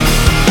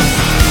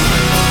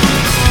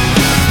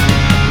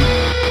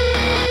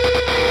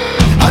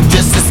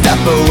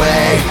slip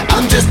away.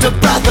 I'm just a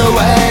breath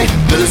away,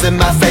 losing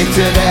my faith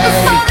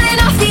today. Falling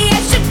off the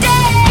edge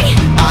today.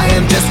 I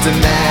am just a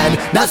man,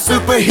 not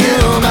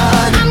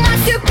superhuman. I'm not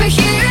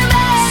superhuman.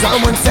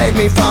 Someone save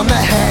me from the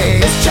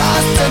haze. It's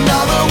just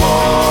another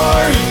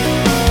war,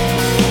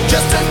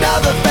 just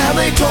another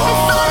family torn.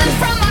 Falling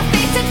from my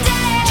feet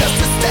today. Just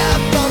a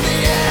step on the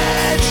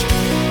edge,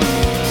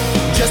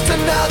 just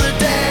another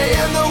day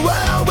in the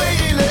world we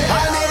live.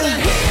 I need a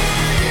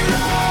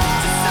hero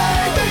to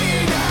save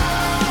me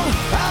now.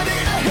 I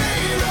need a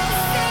hero.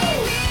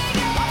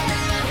 I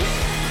need a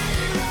hero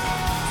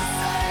to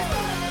save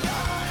my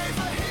life.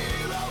 A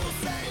hero will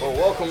save. Well,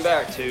 welcome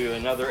back to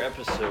another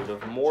episode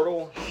of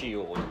Mortal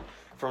Shield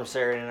from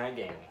Saturday Night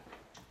Gaming.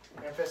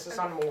 Emphasis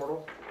on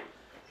mortal,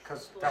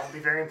 because that will be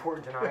very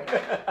important tonight.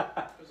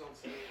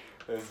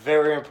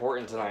 Very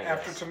important tonight.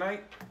 After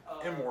tonight,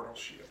 Immortal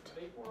Shield.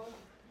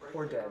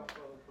 Or dead.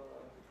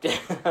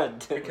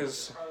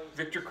 Because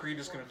Victor Creed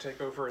is going to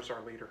take over as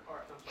our leader.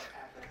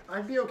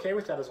 I'd be okay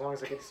with that as long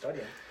as I get to study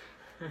him.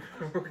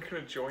 We're going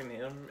to join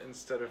him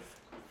instead of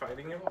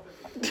fighting him.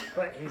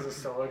 But he's a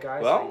solo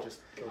guy, Well, so he just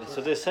goes that's with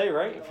what they say,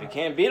 right? If you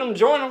can't beat them,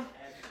 join them.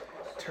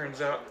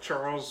 Turns out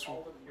Charles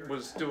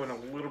was doing a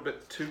little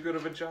bit too good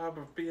of a job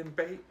of being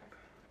bait.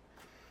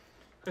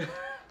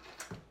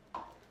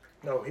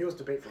 No, he was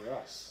debate for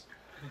us.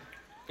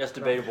 That's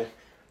debatable.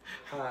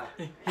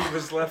 He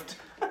was left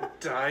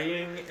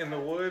dying in the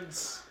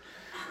woods.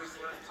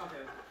 What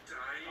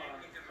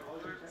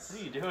are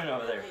you doing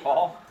over there,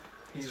 Paul?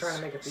 He's trying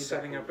to make a feedback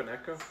setting loop. up an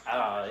echo.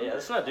 Yeah,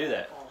 let's not do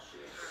that.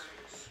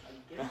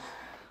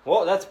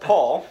 Well, that's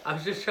Paul. I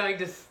was just trying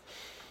to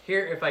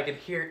hear if I could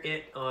hear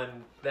it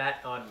on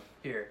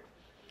here.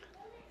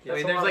 I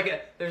mean, there's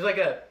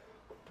a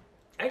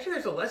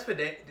less of a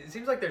delay. It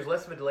seems like there's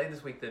less of a delay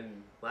this week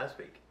than last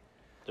week.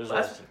 There's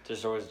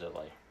always a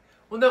delay.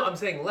 Well, no, I'm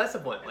saying less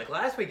of one. Like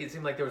last week, it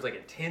seemed like there was like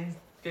a 10,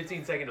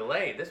 15 second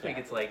delay. This week,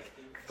 it's like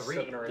 3,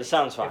 7 or 8. This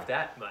sounds fine. if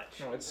that much.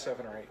 No, it's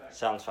 7 or 8.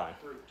 Sounds fine.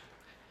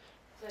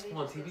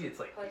 Well, on TV, it's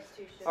like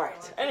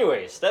Alright,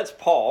 anyways, that's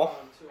Paul,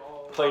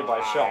 played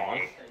by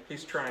Sean,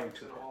 He's trying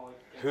to.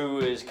 who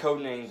is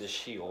codenamed the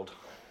Shield.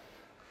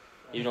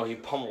 You know, he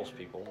pummels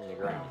people on the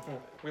ground.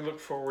 We look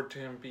forward to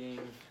him being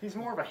He's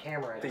more of a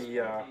hammer at this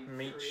the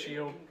meat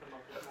shield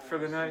for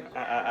the night.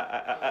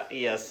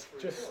 Yes.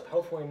 point. Just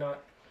hopefully not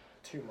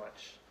too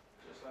much.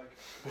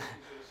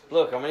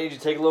 Look, I'm gonna need you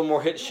to take a little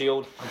more hit,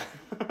 Shield.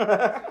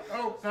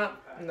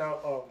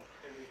 Oh,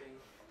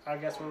 I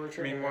guess we're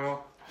retreating.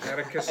 Meanwhile,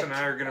 Atticus and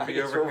I are going to be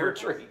It's over for here.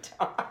 retreat.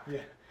 Yeah.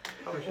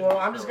 Well,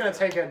 I'm just going to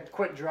take a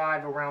quick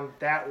drive around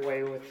that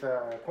way with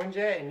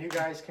Quinjet, and you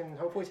guys can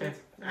hopefully take...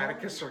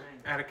 Atticus and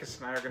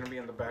I are going to be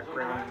in the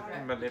background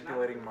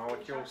manipulating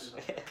molecules.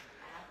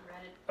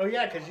 Oh,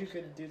 yeah, because you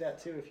could do that,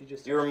 too, if you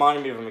just... You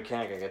reminded me of a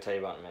mechanic I gotta tell you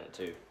about in a minute,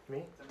 too.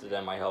 Me? So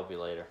that might help you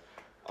later.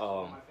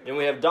 Then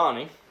we have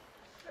Donnie,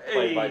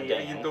 played by Hey,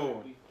 Dan. how you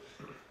doing?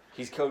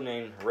 He's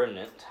codenamed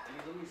Remnant.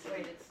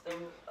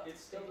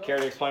 Care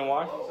to explain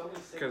why?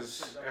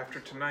 Because after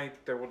tonight,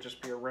 there will just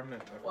be a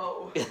remnant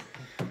of it.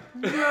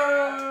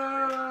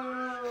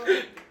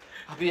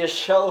 I'll be a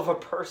shell of a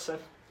person.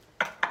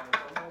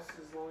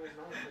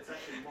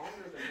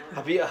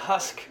 I'll be a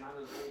husk.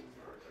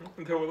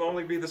 There will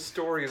only be the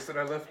stories that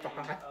I left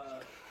behind.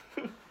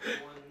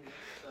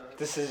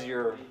 This is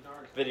your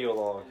video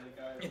log.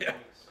 Yeah.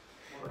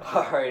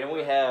 Alright, and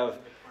we have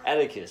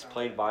Atticus,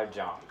 played by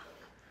John.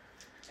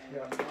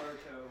 Yeah.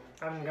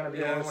 I'm going to be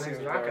Yeah, the only one who's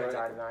seems not going about to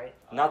die right. tonight.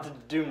 Not the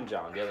Doom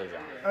John, the other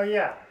John. Oh,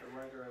 yeah.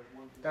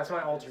 That's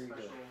my alter ego.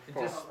 it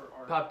just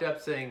popped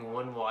up saying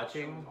one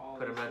watching,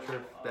 but I'm not sure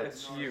if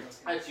that's. It's you.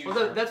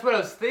 Well, that's what I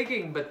was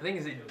thinking, but the thing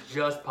is, it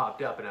just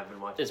popped up and I've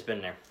been watching. It's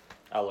been there.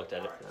 I looked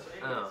at it.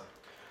 Oh.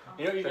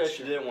 You know what you guys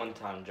should do it one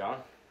time, John?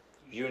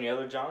 You and the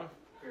other John?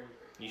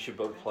 You should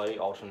both play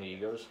alternate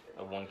egos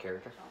of one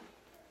character.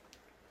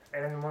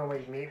 And then when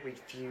we meet, we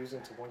fuse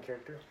into one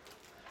character.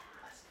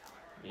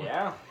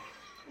 Yeah.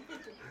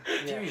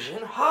 Yeah.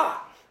 Fusion,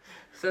 ha!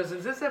 So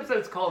since this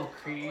episode's called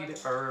Creed,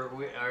 are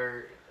we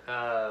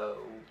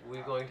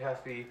going to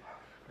have to be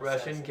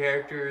Russian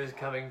characters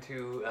coming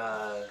to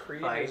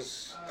Creed fight?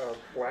 is a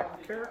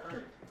black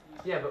character?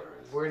 Yeah, but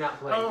we're not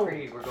playing Oh.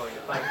 Creed. We're going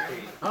to fight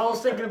Creed. I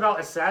was thinking about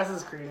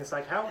Assassin's Creed. It's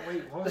like, what?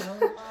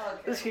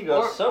 This could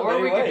go so or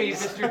many we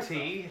ways. could be Mr.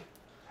 T.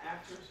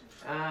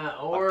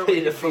 Or pity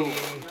we the could be.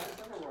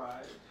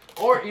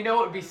 Or you know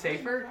what would be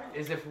safer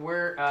is if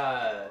we're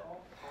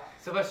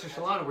Sylvester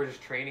Stallone. We're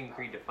just training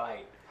Creed to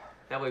fight.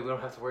 That way we don't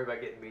have to worry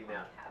about getting beaten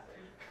out.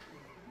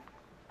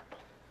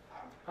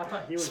 I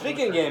thought he was.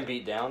 Speaking of getting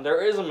beat down,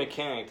 there is a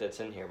mechanic that's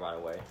in here, by the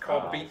way.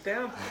 Called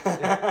Beatdown?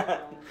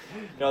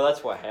 No,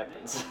 that's what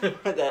happens.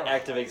 That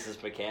activates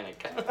this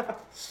mechanic.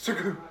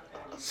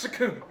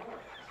 Suku.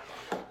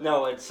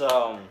 No, it's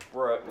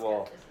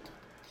well,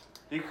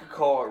 you could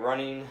call it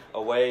running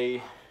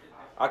away.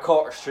 I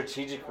call it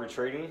strategic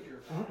retreating.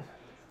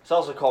 It's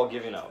also called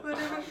giving up.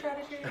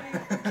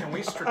 Can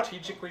we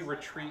strategically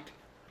retreat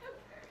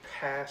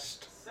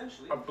past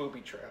a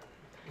booby trap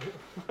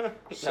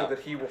so No. that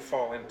he will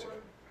fall into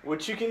it?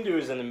 what you can do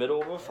is in the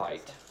middle of a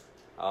fight,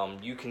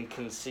 you can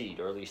concede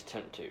or at least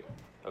attempt to.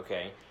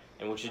 Okay,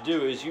 and what you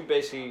do is you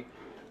basically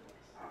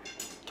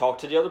talk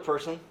to the other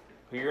person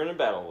who you're in a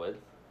battle with,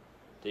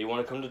 that you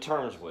want to come to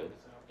terms with,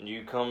 and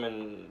you come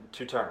in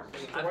to terms.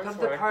 I've come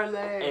to And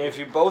parlay. if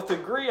you both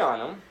agree on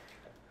them,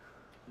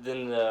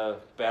 then the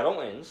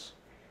battle ends,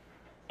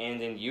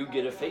 and then you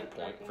get a fate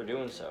point for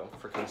doing so,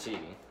 for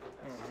conceding.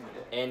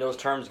 And those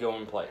terms go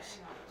in place.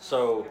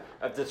 So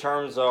if the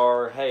terms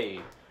are,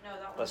 hey,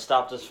 let's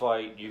stop this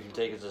fight, you can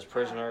take us as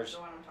prisoners,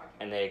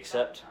 and they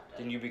accept,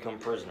 then you become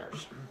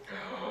prisoners.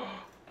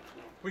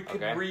 We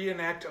could Okay.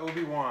 reenact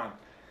Obi-Wan.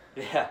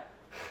 Yeah.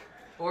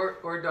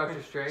 Or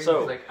Doctor Strange. So-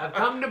 It's like, I've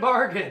come to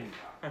bargain.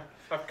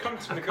 I've come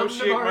to I've come to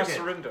negotiate my bargain.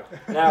 surrender.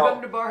 I've Now,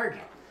 come to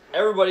bargain.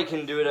 everybody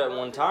can do it at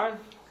one time,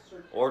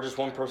 or just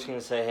one person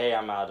can say, hey,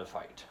 I'm out of the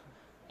fight.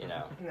 You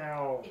know?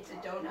 Now, It's a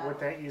donut. would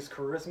that use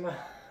charisma?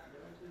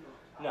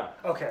 No.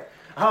 Okay.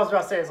 I was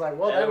about to say, it's like,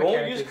 well, that It won't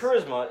mechanic use is-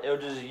 charisma, it'll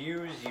just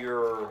use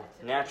your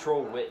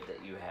natural wit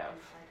that you have.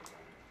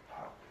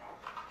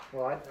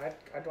 Well,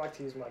 I'd like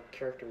to use my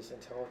character's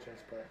intelligence,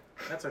 but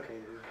that's okay,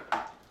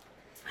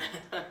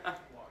 dude.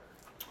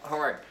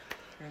 Alright.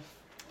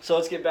 So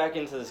let's get back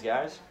into this,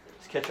 guys.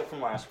 Let's catch up from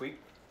last week.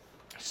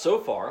 So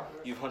far,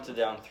 you've hunted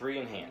down 3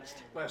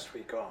 enhanced. Last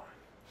week on.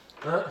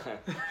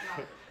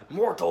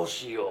 Mortal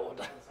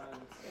Shield.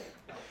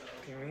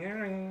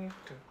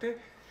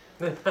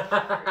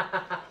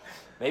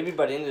 Maybe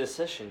by the end of the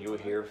session, you would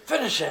hear,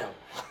 finish him!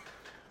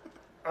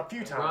 A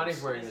few times.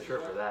 Ronnie's wearing the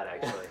shirt for that,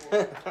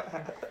 actually.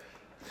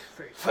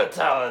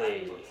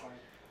 Fatality.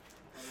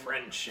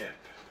 Friendship.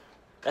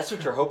 That's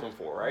what you're hoping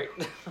for, right?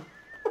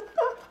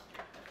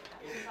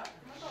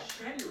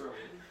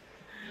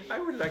 I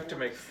would like to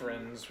make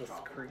friends with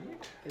Creed.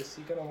 Is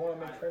he gonna want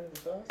to make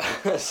friends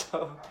with us?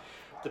 So,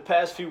 the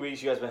past few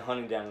weeks, you guys have been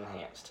hunting down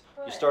enhanced.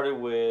 You started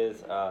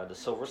with the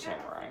Silver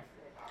Samurai,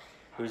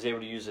 who was able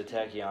to use the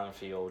Tachyon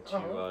field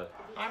to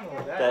I know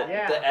that. that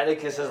yeah. that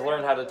Atticus has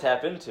learned how to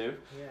tap into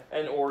Yeah.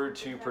 in order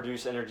to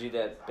produce energy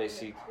that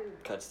basically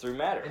cuts through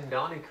matter. And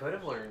Donnie could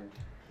have learned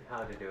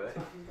how to do it.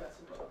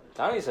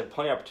 Donnie's had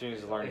plenty of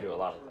opportunities to learn to do a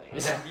lot of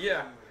things.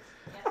 Yeah.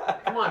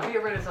 Come on, be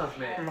a Renaissance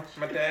man.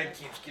 My dad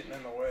keeps getting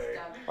in the way.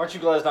 Aren't you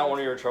glad it's not one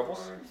of your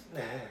troubles?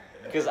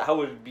 Because I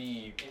would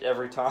be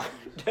every time,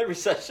 every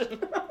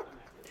session.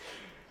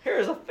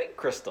 Here's a fake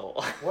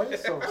crystal. What is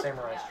Silver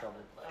Samurai's trouble?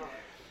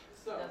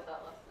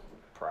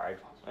 Pride.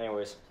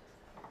 Anyways.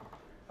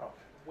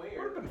 Would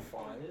have been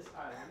fun.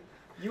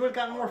 You would have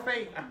gotten more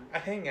fate. I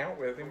hang out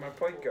with him. I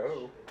play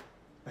Go.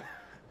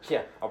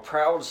 Yeah, a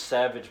proud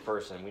savage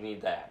person. We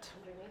need that.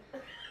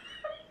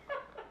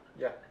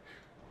 Yeah.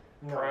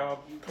 No. Proud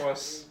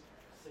plus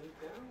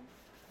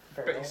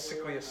Fair enough.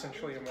 basically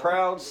essentially a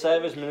Proud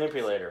savage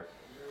manipulator.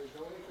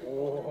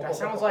 That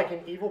sounds like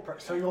an evil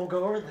person. So you'll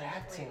go over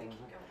that team.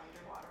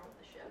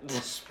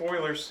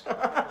 Spoilers.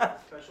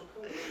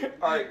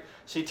 Alright,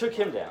 so you took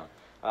him down.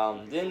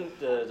 Then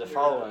the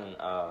following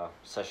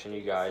session,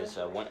 you guys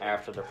went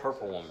after the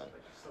Purple Woman,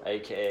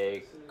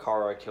 aka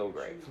Kara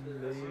Kilgrave.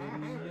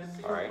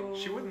 Alright.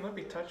 She wouldn't let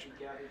me touch her.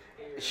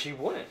 She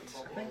wouldn't.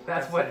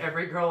 That's what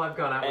every girl I've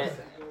gone out with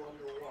said.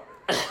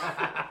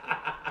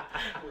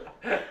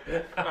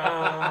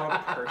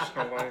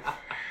 Personal life.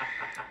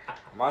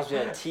 Reminds me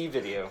of that T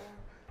video.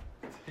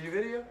 You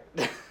video?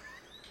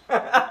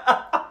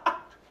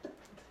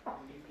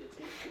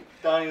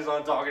 Donnie's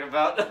on talking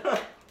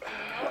about.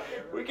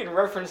 We can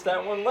reference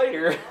that one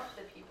later.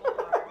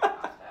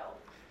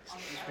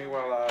 Excuse me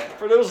while I...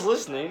 For those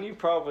listening, you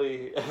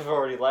probably have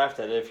already laughed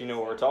at it if you know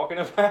what we're talking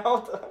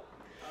about.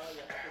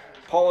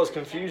 Paul is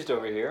confused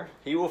over here.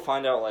 He will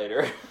find out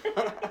later.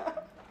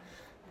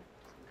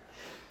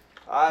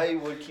 I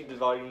would keep the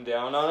volume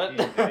down on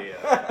it.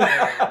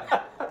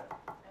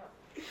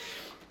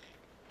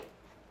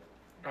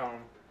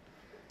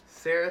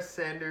 Sarah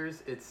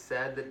Sanders, it's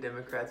sad that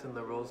Democrats and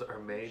liberals are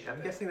made.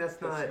 I'm guessing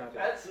that's not.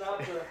 That's not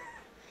the...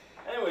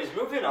 Anyways,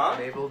 moving on.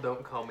 Mabel,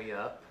 don't call me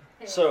up.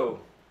 So,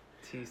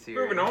 T series.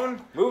 Moving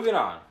on. moving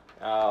on.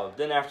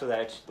 Then after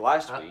that,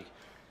 last week,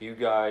 you Real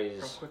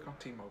guys quick on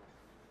T-Mobile.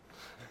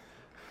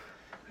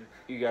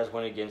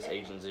 went against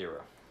Agent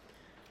Zero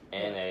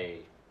in a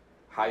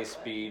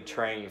high-speed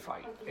training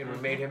fight. And we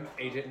made him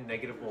Agent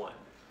 -1.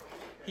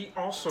 He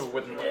also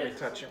wouldn't let me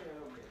touch him.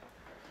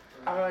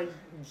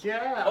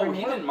 Yeah. Oh,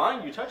 he didn't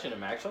mind you touching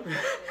him, actually.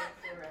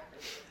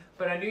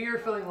 But I knew you were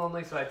feeling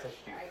lonely, so I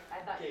touched you. I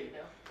thought you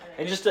knew.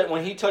 And just that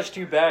when he touched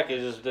you back, it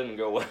just didn't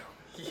go well.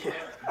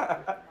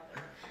 Yeah.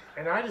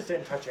 And I just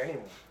didn't touch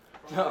anyone.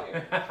 No.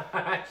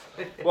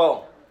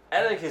 Well,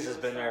 Atticus has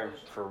been there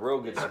for real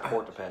good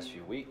support the past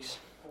few weeks.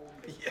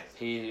 Yes.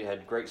 He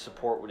had great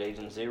support with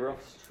Agent Zero.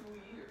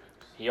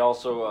 He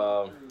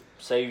also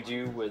saved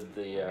you with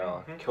the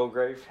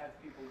Kilgrave.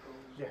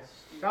 Yeah.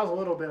 That was a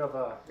little bit of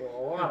a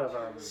lot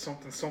of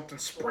Something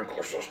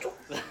sprinkler system.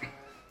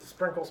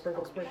 sprinkle,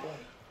 sprinkle, sprinkle.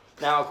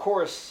 Now, of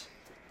course,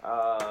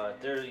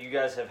 you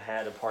guys have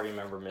had a party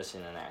member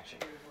missing in action.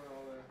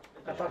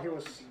 I thought he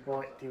was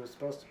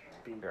supposed to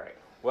be. Right.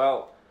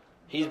 Well,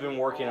 he's been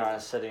working on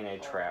setting a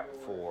trap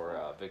for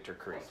Victor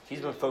Creed. He's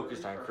been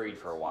focused on Creed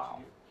for a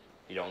while.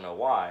 You don't know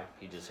why,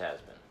 he just has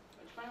been.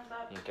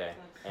 Okay,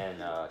 and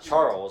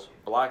Charles,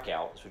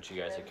 Blackout, is what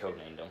you guys had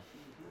codenamed him.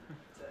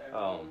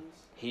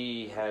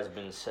 He has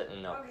been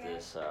setting up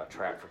this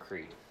trap for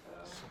Creed.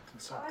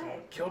 Something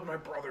killed my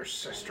brother's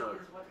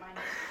sister.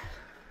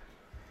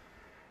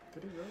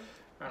 Did he really?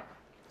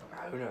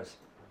 Who knows?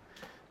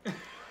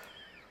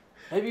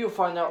 Maybe you'll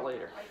find out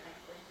later.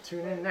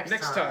 Tune in next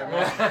Next time.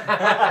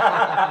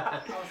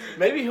 time.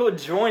 Maybe he'll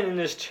join in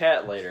this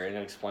chat later and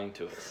explain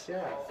to us.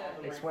 Yeah.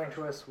 Explain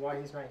to us why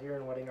he's not here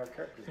and letting our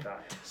characters die.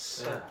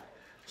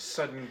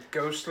 Sudden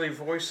ghostly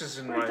voices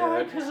in my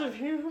head. because of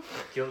you.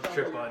 Guilt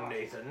trip on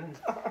Nathan.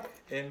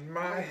 In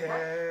my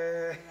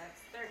head.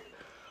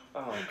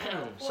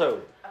 So,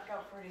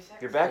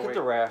 you're back at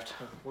the raft.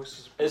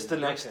 Voices It's the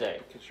next day.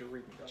 Because you're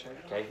reading the chat.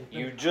 Okay,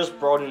 you just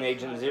brought in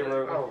Agent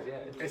Zero. Oh,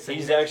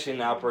 He's actually in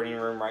the operating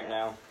room right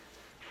now.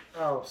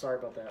 Oh, sorry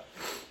about that.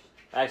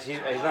 Actually,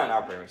 he's not in the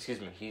operating room.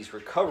 Excuse me. He's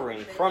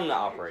recovering from the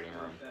operating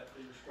room.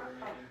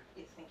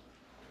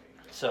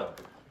 So,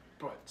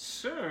 But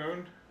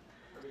soon,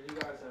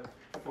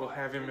 we'll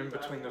have him in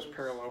between those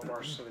parallel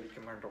bars so that he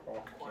can learn to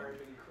walk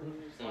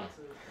again.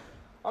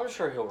 I'm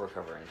sure he'll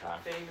recover in time.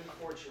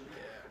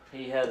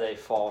 He had a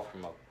fall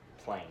from a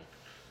plane.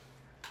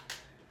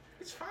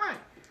 It's fine.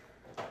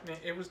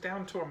 It was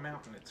down to a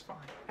mountain. It's fine.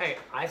 Hey,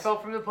 I fell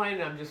from the plane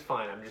and I'm just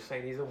fine. I'm just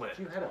saying he's a win.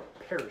 You had a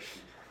parachute.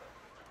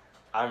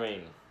 I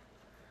mean,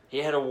 he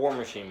had a War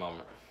Machine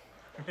moment.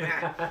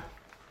 And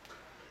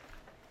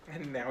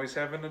now he's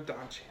having a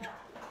Danchi.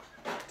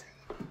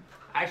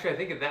 Actually, I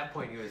think at that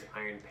point he was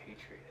Iron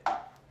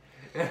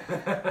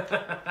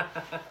Patriot.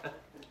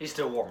 He's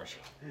still War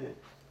Machine.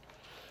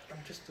 I'm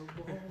just a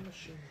war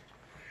machine.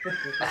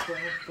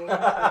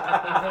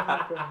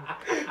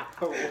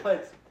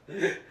 What?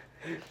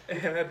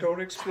 And I don't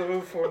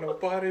explode for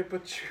nobody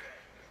but you.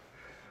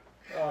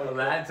 Well,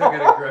 that took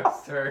it a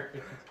gross turn.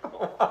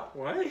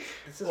 What?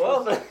 This is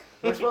Well, supposed,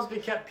 we're supposed to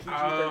be kept PG-13.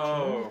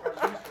 Oh.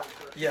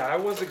 Yeah, I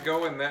wasn't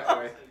going that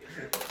way.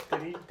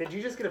 Did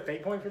you just get a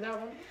fate point for that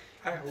one?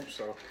 I hope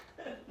so.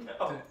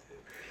 no.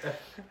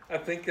 I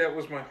think that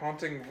was my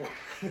haunting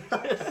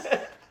voice.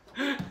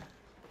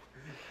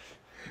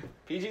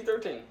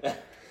 PG-13. I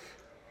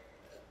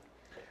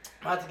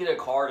have to get a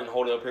card and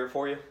hold it up here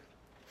for you.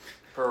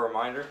 For a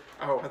reminder.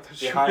 Oh, I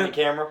thought you Behind the meant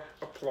camera.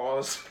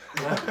 applause.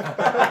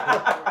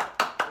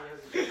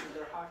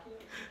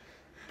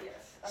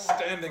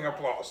 Standing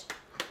applause.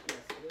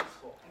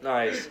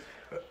 Nice.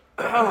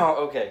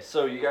 Okay,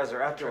 so you guys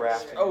are at the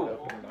raft.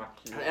 Oh,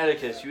 and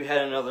Atticus, you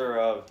had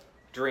another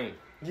dream.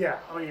 Yeah.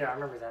 Oh yeah, I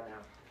remember that now.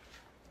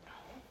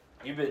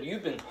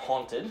 You've been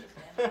haunted,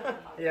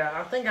 Yeah,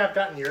 I think I've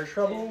gotten your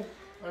trouble,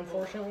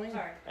 unfortunately.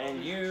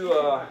 and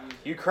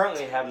you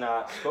currently have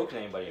not spoken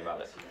to anybody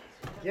about it.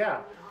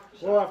 Yeah.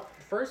 Well,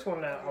 the first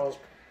one I was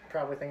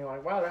probably thinking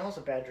like, wow, that was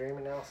a bad dream,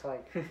 and now it's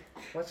like,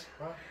 what's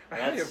wrong? I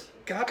have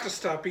got to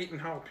stop eating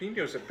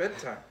jalapenos at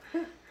bedtime.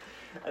 And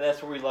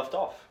that's where we left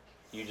off.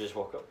 You just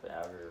woke up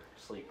out of your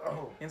sleep.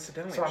 Oh.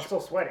 Incidentally, So I I'm should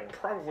still sweating.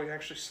 probably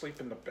actually sleep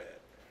in the bed.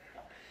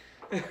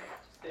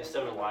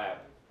 Instead of the lab.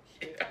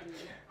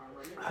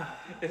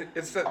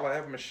 It's that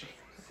lab machine.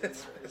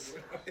 It's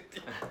messing with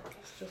you.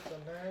 It's just a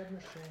mad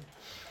machine.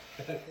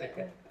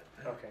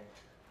 Okay.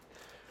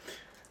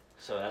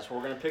 So that's where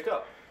we're gonna pick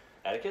up.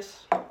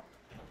 Atticus.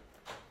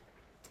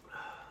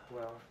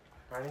 Well,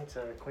 I need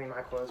to clean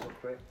my clothes real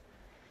quick.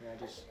 And I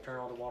just turn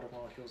all the water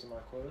molecules in my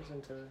clothes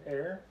into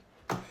air.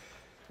 And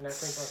that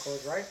cleans my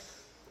clothes, right?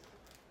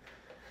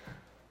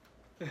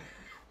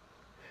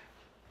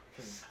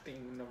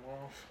 Steaming them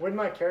off. Would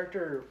my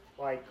character,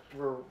 like,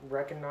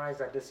 recognize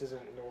that this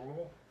isn't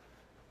normal?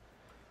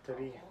 To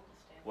be...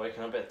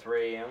 Waking up at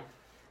 3 a.m.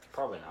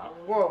 Probably not.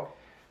 Whoa.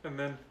 And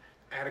then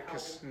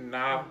Atticus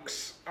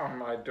knocks on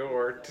my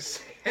door to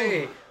say,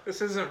 hey,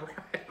 this isn't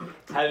right.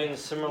 Having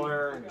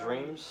similar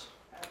dreams.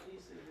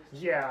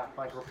 Yeah,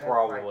 like,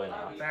 Probably like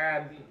not.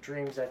 bad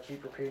dreams that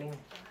keep repeating.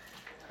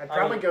 I'd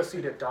probably go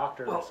see the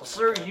doctor. Well, or something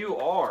sir, like that. you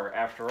are,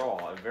 after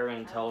all, a very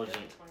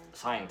intelligent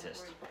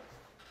scientist.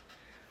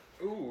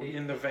 Ooh,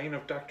 in the vein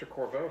of Dr.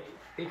 Corbeau.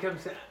 He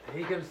comes to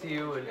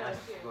you and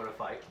asks if you want to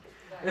fight.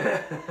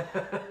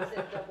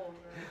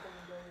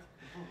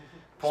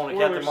 Pulling a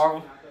Captain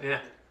Marvel. Yeah.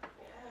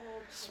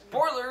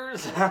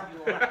 Spoilers.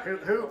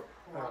 Who?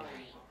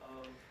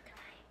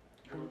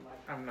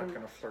 I'm not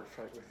going to flirt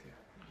fight with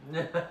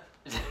you.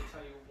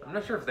 I'm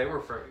not sure if they were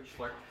for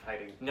flirt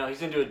fighting. No, he's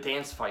gonna do a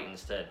dance fight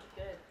instead.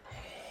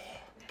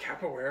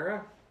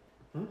 Capoeira?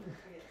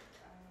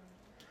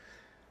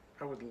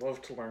 I would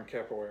love to learn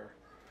capoeira.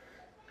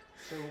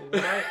 So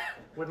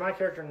would my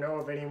character know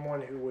of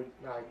anyone who would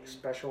like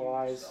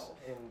specialize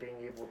in being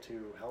able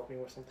to help me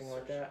with something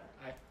like that?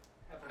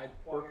 I'd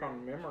work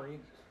on memory.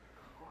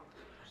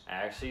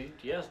 Actually,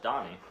 yes,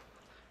 Donnie.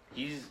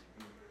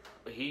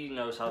 He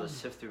knows how to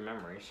sift through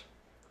memories.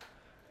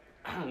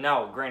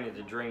 Now, granted,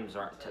 the dreams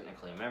aren't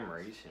technically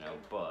memories,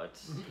 but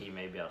he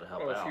may be able to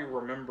help Well, out. if you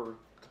remember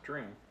the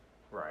dream.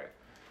 Right.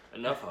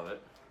 Enough of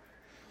it.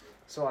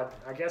 So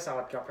I guess I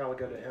would probably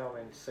go to him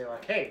and say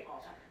like, hey,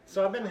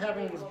 so I've been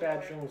having these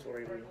bad dreams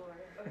lately,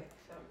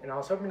 and I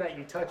was hoping that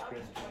you touch me.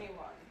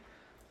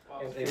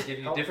 And They give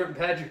you help- different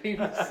bad dreams.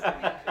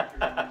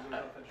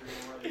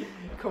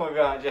 Come on,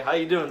 Ganja. How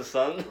you doing,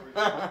 son?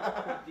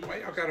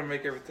 Why y'all gotta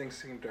make everything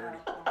seem dirty?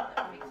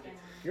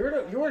 You're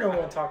the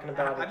one talking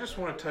about I it. just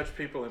want to touch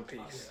people in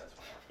peace.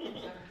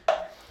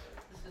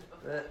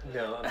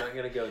 No, I'm not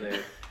gonna go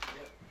there.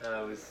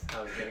 I was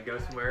gonna go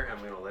somewhere.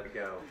 I'm gonna let it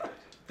go.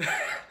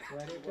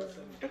 Let it go.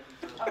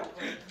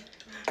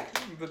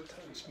 The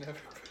touch never.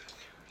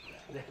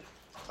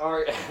 All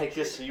right. I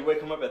guess you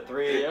wake him up at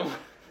 3 a.m.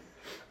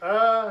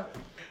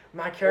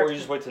 My or character. you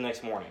just wait till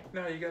next morning.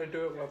 No, you gotta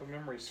do it while the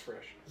memory's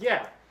fresh.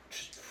 Yeah.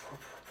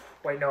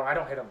 Wait, no, I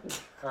don't hit him.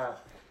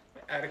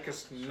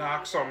 Atticus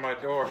knocks on my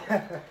door.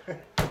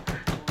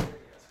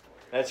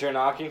 That's your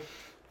knocking.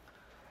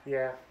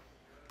 Yeah.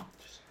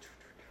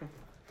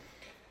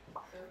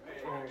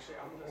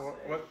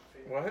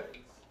 What?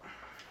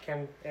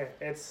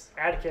 It's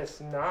Atticus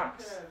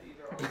Knox.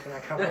 Can I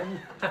come in?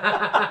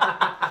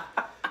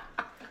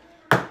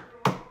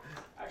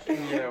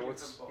 Yeah,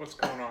 what's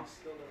going on?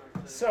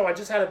 So I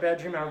just had a bad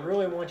dream. I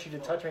really want you to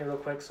touch me real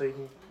quick so you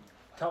can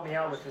help me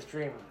out with this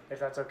dream, if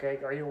that's okay.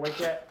 Are you awake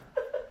yet?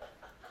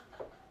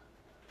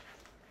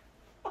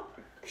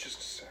 Just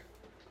a sec.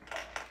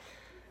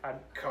 I-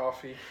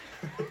 Coffee.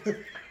 You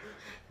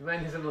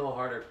might need something a little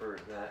harder for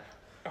that.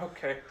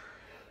 Okay.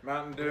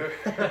 Mountain Dew.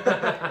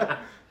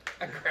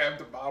 I grabbed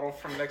the bottle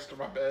from next to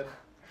my bed.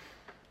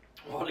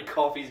 While the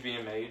coffee's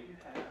being made.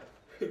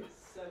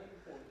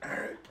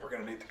 Alright, we're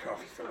gonna need the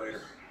coffee for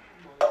later.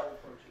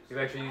 You've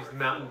actually used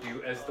Mountain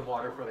Dew as the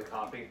water for the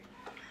coffee.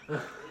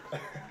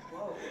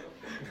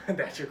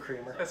 That's your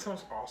creamer. That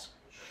sounds awesome.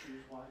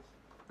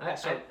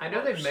 I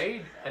know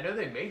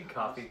they made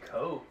coffee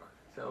Coke,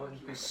 so it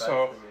wouldn't be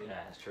So- bad for me. Yeah,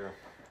 that's true.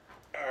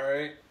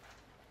 Alright.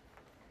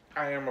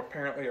 I am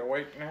apparently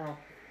awake now.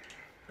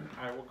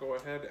 I will go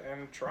ahead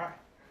and try.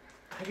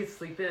 I could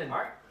sleep in. All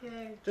right.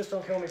 Yay. Just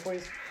don't kill me,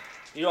 please.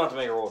 You don't have to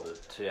make a roll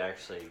to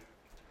actually.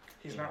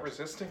 He's not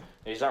resisting.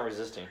 He's not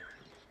resisting.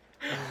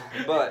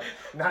 But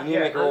Not you need to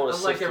make yet. a roll to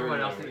Unlike sift through everyone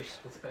the else that you numbers.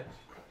 should say.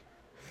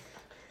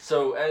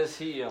 So as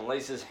he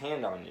lays his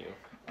hand on you,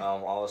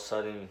 all of a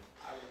sudden,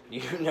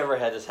 you've never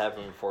had this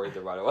happen before either,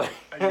 by the way.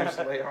 I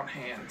usually lay on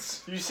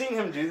hands. You've seen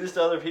him do this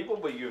to other people,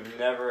 but you've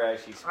never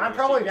actually experienced I'm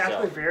probably it yourself.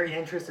 actually very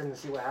interested to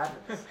see what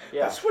happens.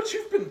 Yeah. That's what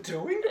you've been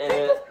doing to And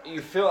people?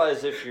 you feel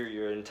as if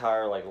your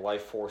entire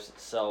life force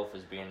itself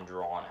is being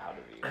drawn out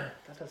of you.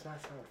 That does not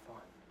sound fun.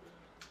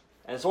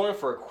 And it's only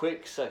for a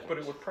quick second. But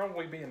it would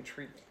probably be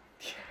intriguing.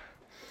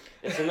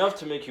 It's enough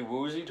to make you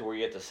woozy to where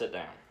you have to sit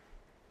down.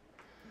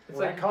 It's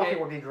Well, like that you coffee gave-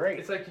 would be great.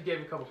 It's like you gave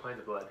a couple pints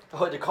of blood.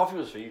 Oh, the coffee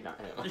was for you, not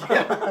him.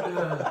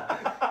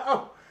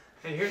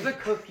 And here's a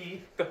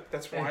cookie.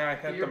 That's why I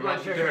had Get the your blood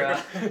Mountain sugar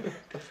out. Dew.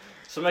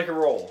 So make a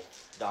roll,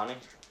 Donnie.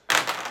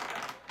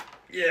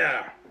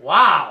 Yeah.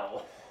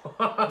 Wow.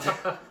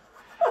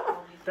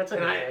 That's a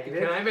Can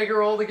negative. I make a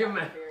roll to give him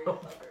a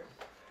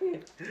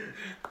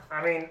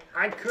I mean,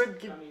 I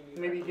could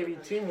maybe give you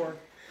teamwork,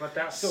 but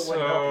that still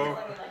wouldn't help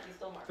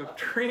So, the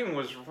dream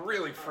was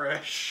really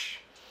fresh.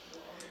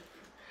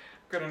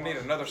 Gonna need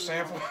another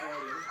sample. you.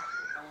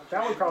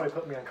 That would probably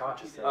put me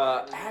unconscious.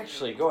 Though.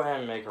 Actually, go ahead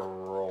and make a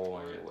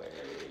roll anyway.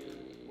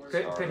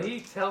 Could Sorry. he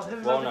tell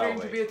him Well, about the no, dream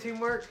to wait. be a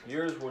teamwork?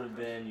 Yours would have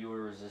been you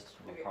were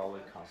resistant to probably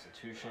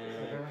Constitution.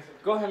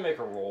 Go ahead and make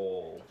a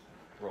roll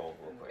real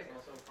quick.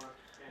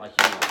 Like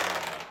you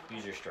would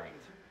use your strength.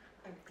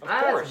 Of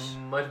course, That's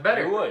much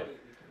better. you would.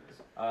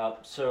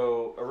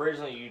 So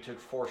originally you took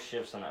 4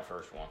 shifts on that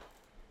first one.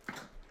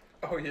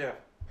 Oh yeah.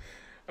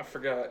 I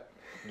forgot.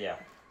 Yeah.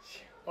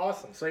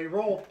 Awesome. So you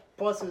roll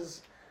pluses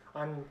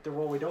on the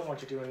roll we don't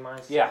want you to do, and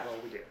minus Yeah. the roll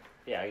we do.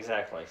 Yeah,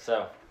 exactly.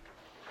 So,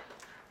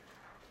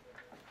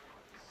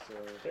 So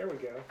there we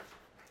go.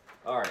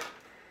 all right.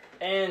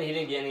 And he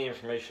didn't get any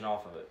information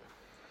off of it.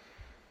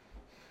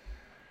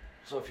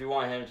 So if you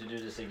want him to do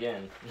this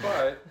again,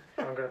 But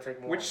I'm gonna take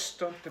more. which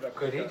stunt did I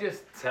Could pick he up?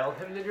 just tell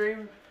him the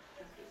dream?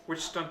 Which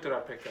stunt did I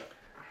pick up?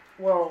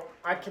 Well,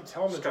 I can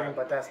tell him the Scott, dream,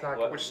 but that's not.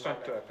 what- Good. Which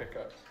stunt did I pick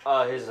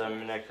up? his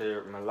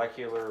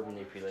molecular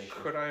manipulation.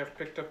 Could I have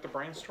picked up the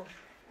brainstorm?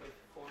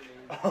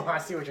 Oh, I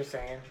see what you're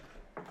saying.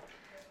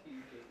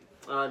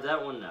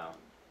 That one no.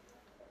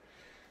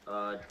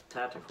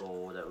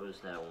 Tactical, that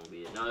won't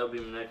be it. No, that'll be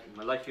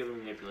molecular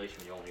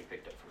manipulation. You only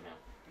picked up from him.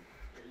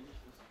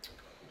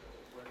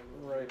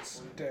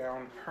 Writes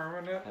down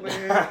permanently.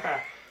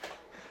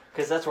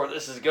 Because that's where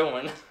this is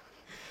going.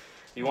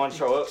 You want to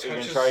show up? You're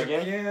gonna Touches try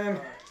again?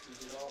 again.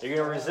 You're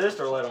gonna resist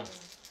or let him?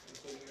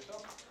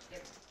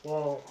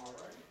 Well,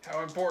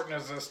 How important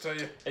is this to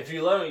you? If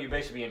you let him, you're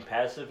basically being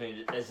passive,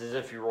 and it's as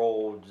if you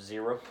rolled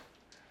 0.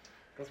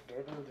 that's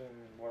better than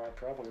what I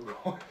probably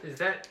roll. Is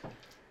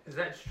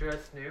that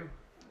stress new?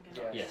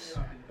 Yes.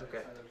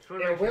 Okay.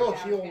 It will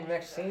heal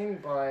next scene,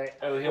 but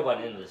Oh, he'll by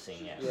the end of the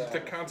scene, yes. Yeah. The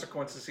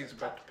consequences he's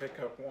about to pick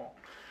up won't.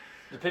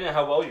 Depending on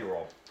how well you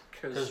roll.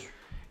 Because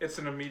it's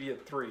an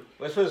immediate 3.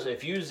 Let's put this,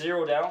 if you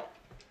zeroed out,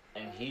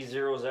 and he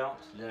zeroes out,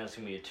 then it's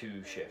gonna be a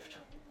 2 shift.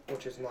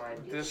 which is 9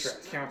 This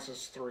stress. counts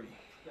as 3.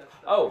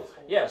 Oh,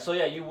 yeah. So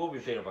yeah, you will be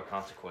paid up a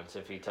consequence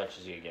if he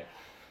touches you again.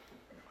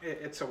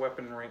 It's a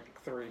weapon rank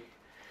 3.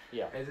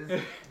 Yeah. Is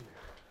this-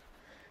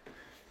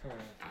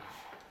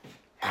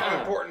 How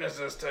important is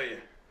this to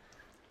you?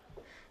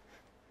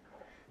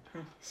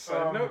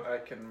 Side note, I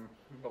can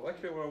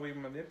molecularly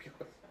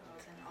manipulate.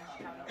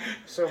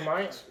 So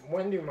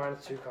when do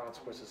 -2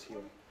 consequences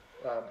heal?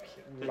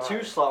 The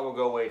 2 slot will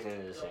go away at the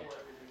end of the scene.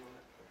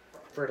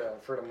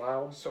 for the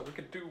mild. So we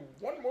could do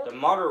one more. The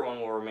moderate one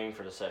will remain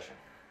for the session.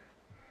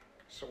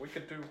 So we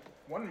could do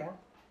one more.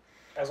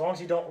 As long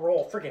as you don't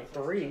roll freaking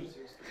 3.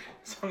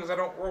 As long as I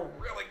don't roll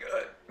really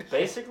good.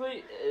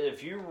 Basically,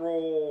 if you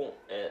roll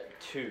at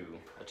 2,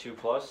 a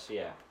 2+,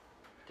 yeah,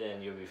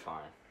 then you'll be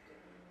fine.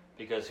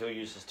 Because he'll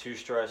use his 2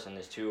 stress and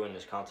his 2 and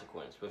his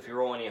consequence. But if you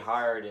roll any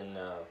higher than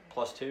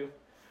 +2,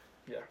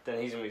 Yeah.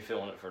 then he's gonna be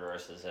feeling it for the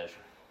rest of the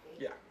session.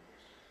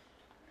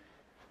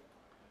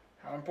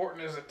 How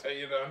important is it to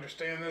you to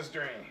understand this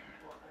dream?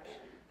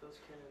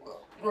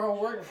 Well,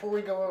 right before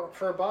we go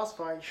for a boss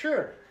fight,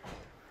 sure.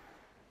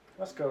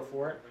 Let's go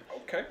for it.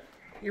 Okay.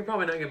 You're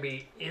probably not gonna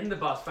be in the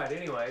boss fight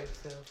anyway,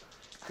 so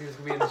you're just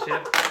gonna be in the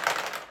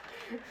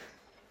ship.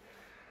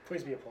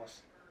 Please be a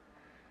plus.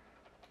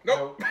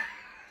 Nope.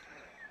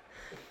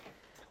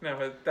 No,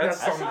 but that's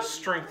That's on the not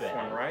strength bad.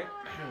 one, right?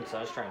 So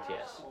that's strength,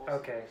 yes.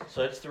 Okay.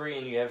 So it's 3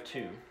 and you have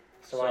 2.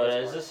 So So I that just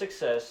is want- a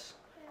success.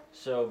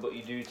 So, but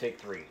you do take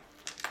 3.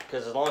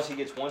 Because as long as he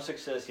gets 1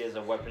 success, he has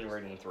a weapon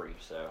rating 3.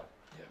 So,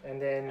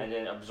 And then, and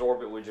then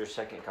absorb it with your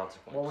second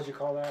consequence. what would you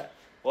call that?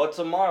 Well, it's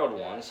a mild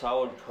one, so I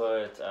would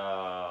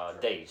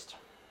put dazed.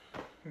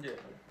 Yeah.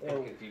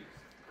 Or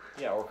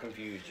Yeah, or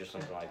confused or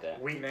something like that.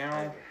 weak.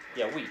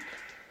 Yeah, weak.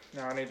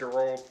 Now I need to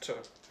roll to.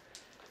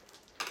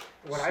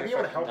 Would I be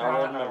able to help him No,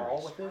 out no, at all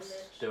no. with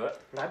this? Do it.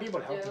 Would I be able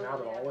to help him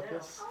out at all with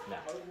this? No.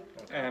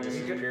 And This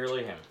is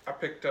purely him. I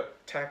picked up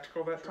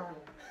tactical that time.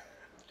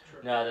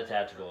 No, the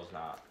tactical is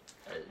not.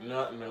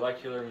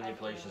 Molecular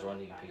manipulation is one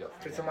you can pick up.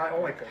 It's my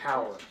only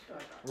power.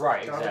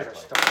 Right, The others are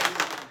exactly.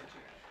 stuff.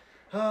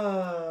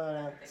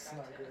 That's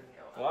not good.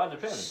 Well, it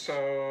depends.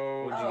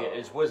 So What'd you get?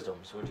 It's wisdom,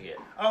 so what'd you get?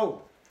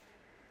 Oh!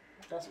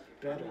 That's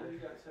better.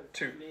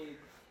 2.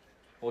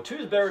 Well, 2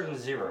 is better than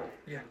 0.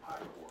 Yeah.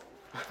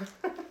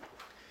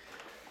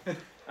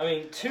 I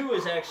mean, 2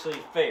 is actually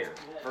fair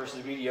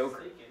versus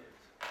mediocre.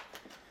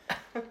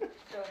 I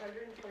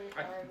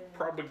can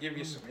probably give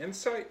you some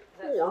insight,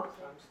 or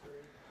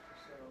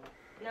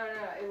No,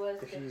 it was.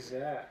 If you use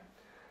that,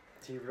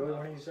 do you really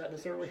want to use that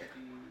this early?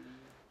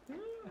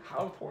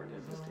 How important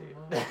is this to you?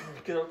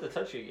 Because I have to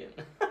touch you again.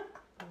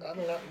 I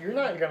mean, I'm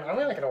not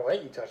gonna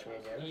let you touch me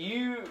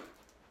again.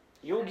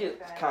 You'll get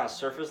kind of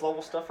surface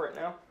level stuff right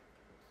now.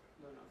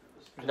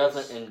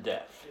 Nothing in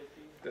depth.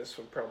 this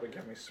would probably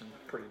give me some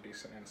pretty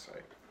decent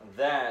insight.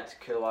 That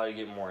could allow you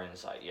to get more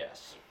insight,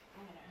 yes.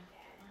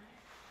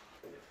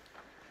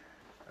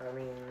 I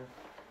mean,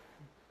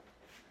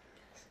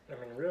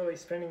 really,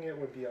 spending it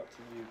would be up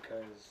to you,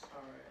 because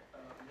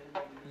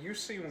You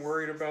seem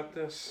worried about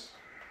this,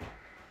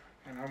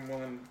 and I'm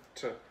willing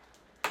to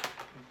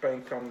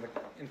bank on the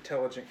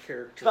intelligent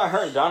character. It's not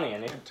hurting Donnie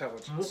any.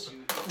 Intelligence.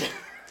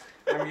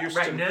 I'm used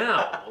Right to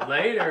now,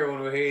 later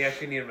when we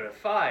actually need him in a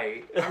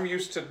fight. I'm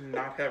used to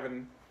not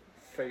having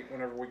fate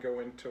whenever we go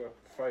into a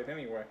fight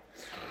anyway.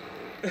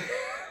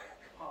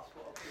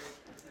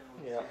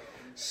 Yeah.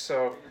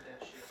 So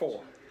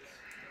 4.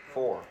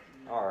 4.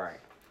 Alright.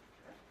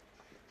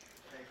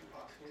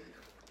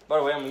 By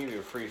the way, I'm gonna give you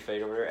a free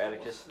fate over there,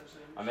 Atticus.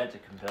 I meant to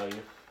compel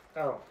you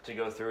to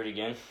go through it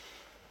again.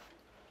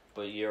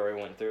 But you already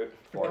went through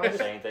it before I could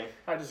say anything.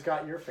 I just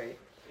got your fate.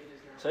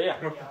 So yeah.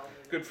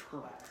 Good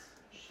for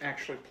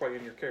actually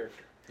playing your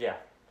character. Yeah.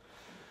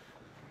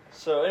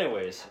 So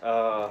anyways,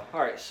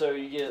 alright, so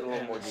you get a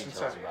little more Since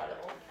details I about it.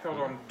 held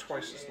on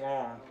twice as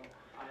long,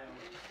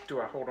 do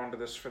I hold on to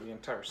this for the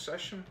entire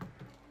session?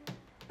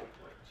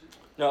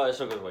 No, it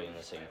still goes away in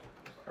the scene.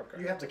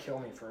 Okay. You have to kill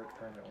me for it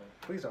permanently.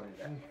 Please don't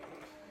do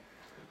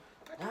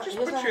that. Just He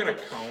put doesn't you in a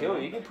have to coma. kill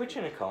you. He can put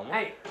you in a coma.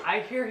 Hey, I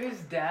hear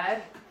his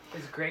dad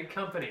is great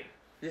company.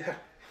 Yeah.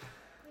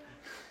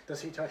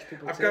 Does he touch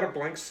people I've too? got a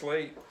blank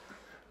slate.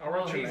 I'll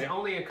Well, write your he's name.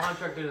 only a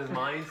contractor in his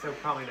mind, so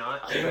probably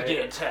not. You But- get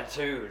it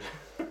tattooed.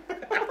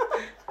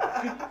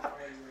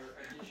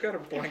 I've got a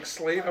blank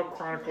slate. I'll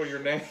chronicle your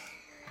name.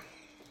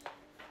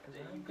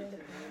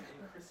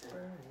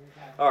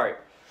 Alright,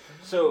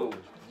 so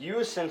you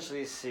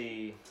essentially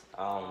see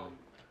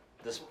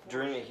this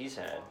dream that he's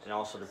had, and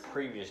also the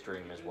previous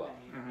dream as well,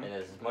 in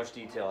as much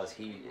detail as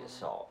he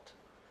saw it.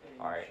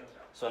 Alright,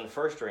 so in the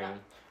first dream,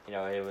 you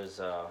know, it was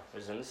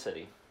in the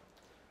city.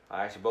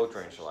 Actually, both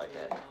dreams are like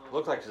that. It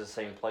looked like it's the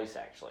same place,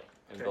 actually,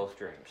 in Okay. both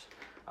dreams.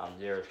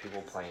 There are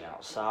people playing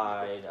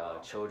outside,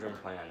 children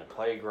playing on the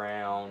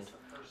playground.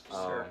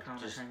 Sarah Connor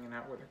Just hanging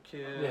out with her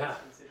kid. Yeah.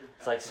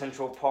 it's like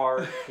Central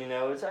Park, you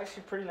know. It's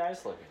actually pretty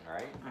nice looking,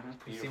 right?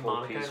 You see Beautiful,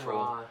 Monica and peaceful.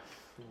 Ross.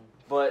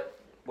 But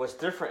what's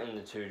different in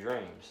the two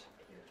dreams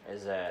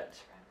is that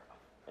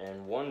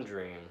in one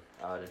dream,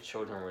 the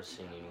children were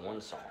singing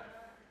one song.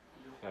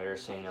 They were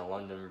singing a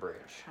London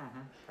Bridge,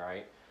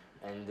 right?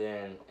 And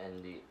then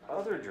in the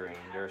other dream,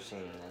 they're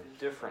singing a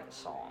different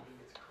song,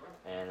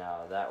 and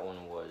that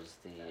one was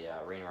the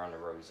Ring Around the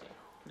Rosie.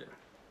 Yeah.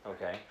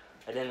 Okay.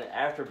 And then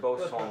after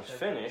both songs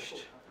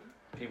finished,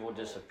 people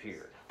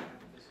disappeared.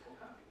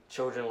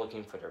 Children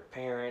looking for their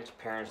parents,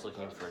 parents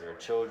looking for their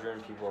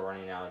children, people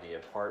running out of the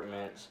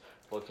apartments,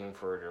 looking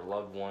for their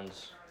loved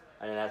ones,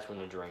 and then that's when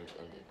the dreams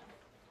ended.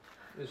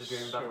 It was a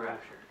dream about So,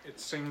 rapture. It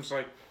seems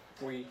like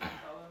we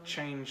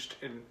changed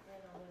in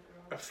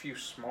a few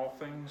small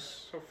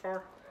things so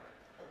far,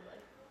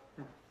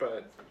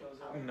 but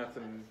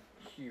nothing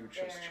huge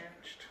has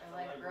changed.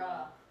 I like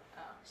raw.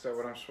 Is that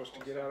what I'm supposed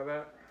to get out of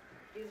that?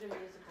 These are musical.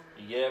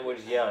 You get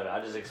what you yelled at. I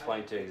just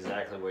explained to you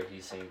exactly what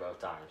he's seen both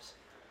times.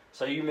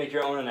 So you make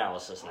your own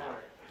analysis now.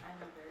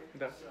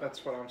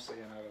 That's what I'm seeing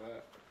out of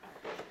that.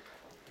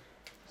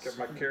 Get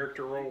my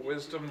character roll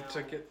wisdom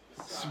to get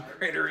some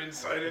greater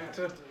insight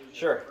into.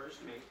 Sure.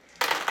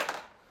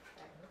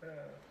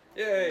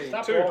 Yay!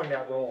 Stop 2. rolling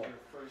that roll.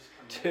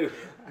 2.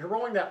 You're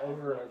rolling that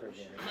over and over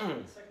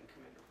again.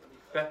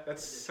 That's the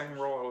same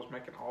roll I was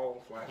making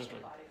all of last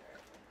week.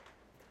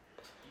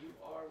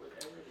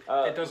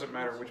 It doesn't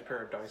matter which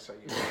pair of dice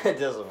I use. It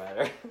doesn't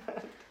matter.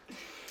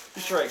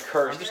 You should write I'm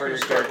cursed just for gonna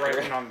your start character.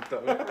 writing on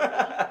those.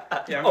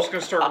 Yeah, I'm just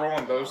gonna start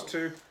rolling those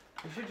two.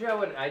 You should try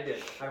what I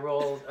did. I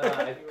rolled,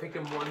 I picked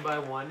them one by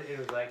one. It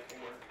was like,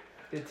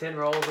 did 10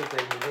 rolls with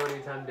the majority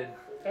of the time did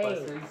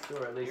pluses,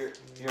 or at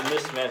least. Your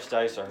mismatched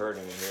dice are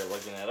hurting me here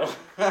looking at them.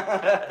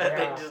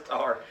 Yeah. They just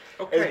are.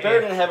 Okay. It's better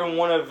than having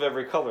one of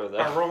every color,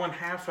 By though. rolling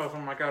half of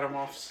them, I got them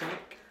off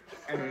sync,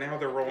 and now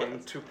they're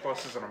rolling 2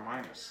 pluses and a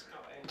minus.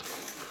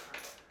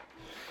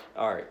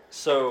 Alright,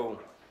 so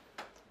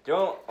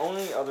the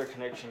only other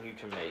connection you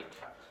can make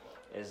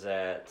is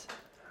that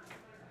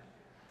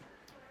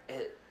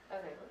it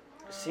Okay.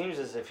 seems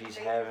as if he's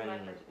having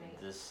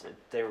this.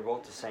 They were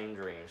both the same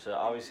dream, so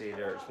obviously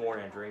there's more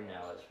than a dream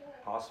now. It's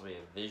possibly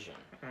a vision,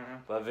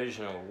 but a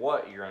vision of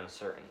what you're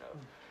uncertain of.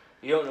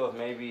 You don't know if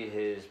maybe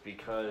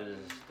because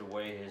the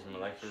way his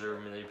molecular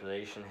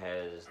manipulation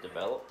has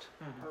developed.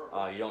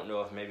 You don't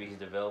know if maybe he's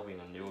developing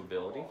a new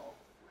ability,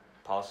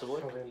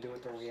 possibly. Something to do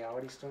with the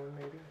reality stone,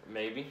 maybe?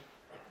 Maybe.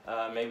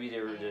 Maybe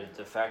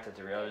the fact that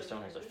the reality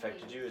stone has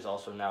affected you is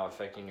also now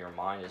affecting your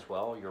mind as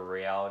well, your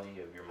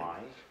reality of your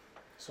mind.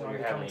 So When I'm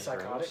you're having becoming these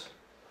psychotic? dreams.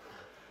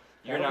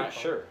 You're That'll be not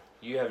fun. sure.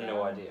 You have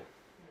no idea.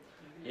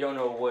 You don't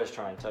know what it's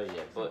trying to tell you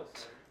yet,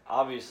 but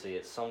obviously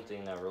it's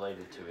something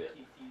related to it.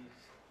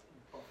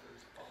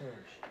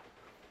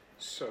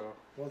 So,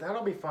 Well,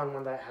 that'll be fun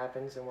when that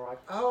happens, and we're like,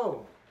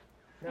 oh,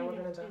 now we're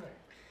gonna die.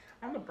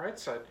 on the bright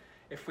side,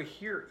 if we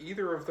hear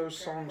either of those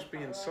songs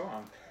being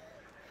sung,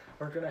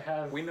 We're gonna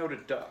have. we know to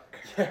duck.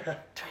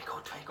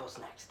 Twinkle, twinkle's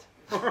next.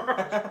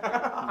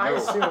 I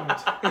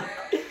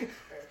assumed.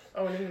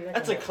 Oh, and then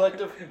That's a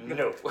collective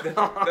no.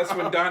 That's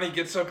when Donnie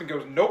gets up and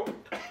goes, nope,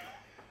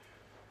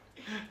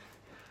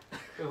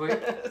 If we,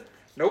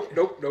 nope,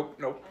 nope, nope, nope,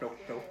 nope,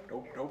 nope,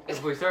 nope, nope.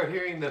 if we start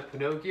hearing the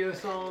Pinocchio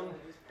song,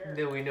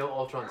 then we know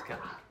Ultron's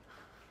coming.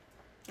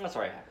 That's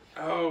right.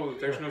 Oh,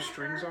 there's no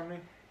strings on me?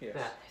 Yes.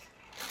 Yeah.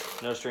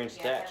 No strings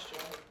attached.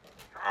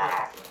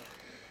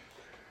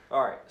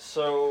 Alright,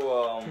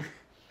 so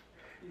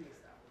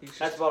He's that's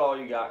just, about all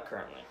you got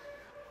currently.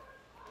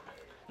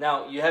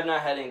 Now, you have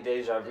not had any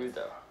deja vu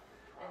though.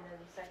 And then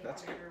the second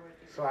That's good. computer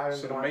would be. So I haven't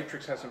so been the on.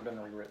 Matrix hasn't been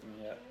rewritten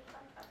yet.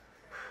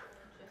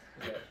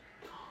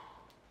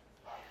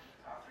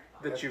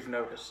 That you've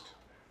noticed.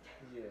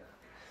 Yeah.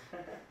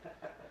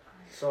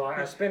 So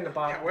I spin the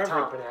bottom However,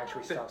 top and it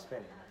actually stops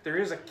spinning. There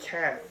is a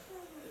cat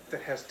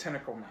that has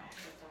tentacle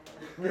mouth.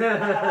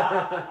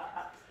 They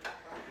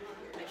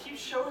keep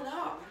showing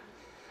up.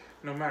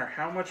 No matter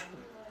how much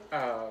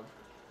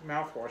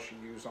mouthwash you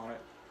use on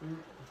it,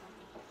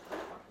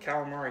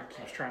 calamari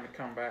keeps trying to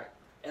come back.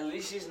 At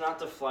least he's not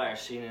the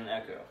Flash seen in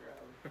Echo.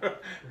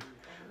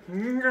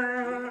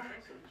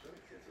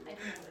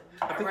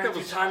 I think that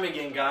was time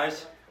again,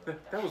 guys.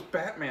 that was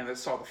Batman that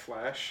saw the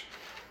Flash.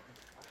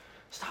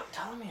 Stop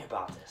telling me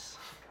about this.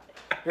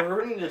 You're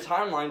ruining the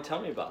timeline.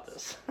 Tell me about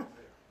this.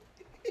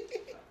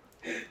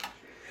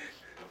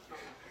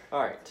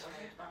 Alright.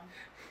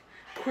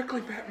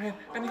 Quickly, Batman!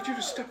 I need you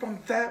to step on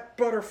that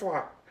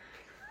butterfly.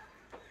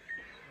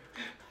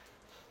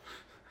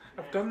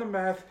 I've done the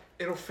math.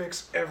 It'll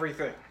fix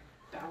everything.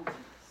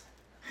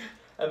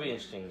 That'd be an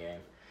interesting game.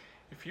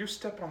 If you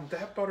step on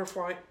that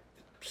butterfly,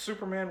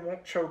 Superman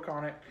won't choke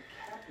on it,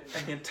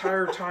 and the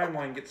entire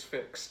timeline gets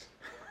fixed.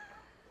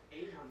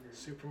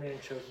 Superman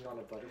choking on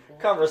a butterfly.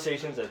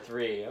 Conversations at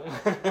 3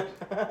 a.m.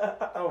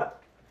 Oh,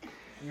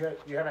 you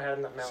haven't had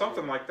enough Mountain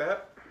Something like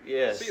that.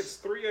 Yes. See, it's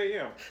 3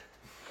 a.m.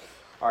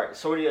 Alright,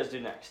 so what do you guys do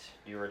next?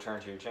 You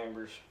return to your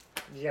chambers?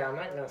 Yeah, I'm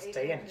not gonna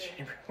stay in the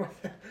chamber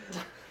with it.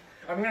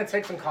 I'm gonna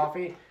take some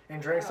coffee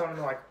and drink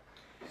something like.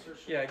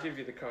 Yeah, I give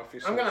you the coffee.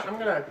 So I'm that you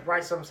gonna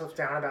write some stuff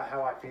down about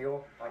how I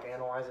feel, like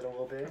analyze it a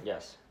little bit.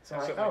 Yes. So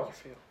How's like, that make oh,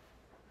 you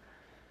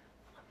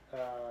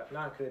feel?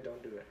 not good.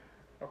 Don't do it.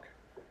 Okay.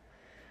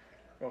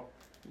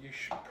 You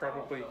should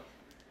probably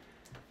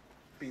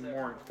be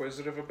more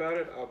inquisitive about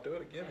it. I'll do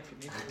it again if you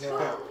need me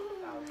to.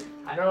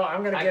 No,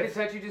 I'm gonna I get. could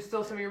touch you to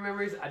steal some of your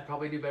memories. I'd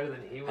probably do better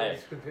than he would, Hey.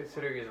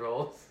 considering his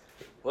roles.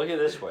 Look at it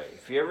this way: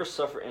 if you ever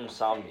suffer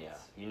insomnia,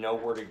 you know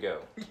where to go.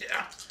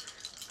 Yeah.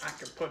 I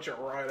can punch it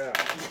right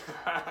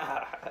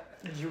out.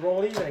 You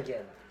roll even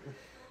again.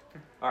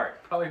 All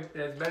right. Probably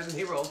that's better than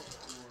he rolled.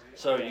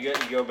 So you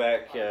go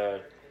back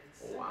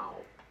Wow.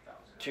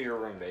 to your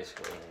room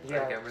basically. I Yeah,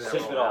 can't remember that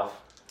Sleep roll it now.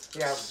 off.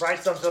 yeah. Write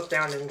some stuff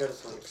down and go to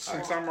sleep.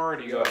 Since I'm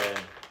already You go up, ahead.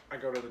 I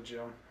go to the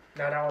gym.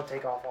 Now I'll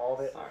take off all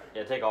of it. All right.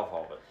 Yeah, take off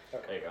all of it.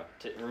 Okay.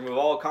 There you go. Remove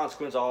all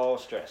consequence, all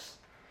stress.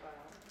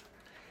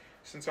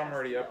 Since I'm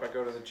already up, I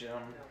go to the gym.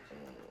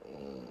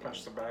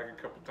 Punch the bag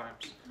a couple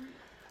times.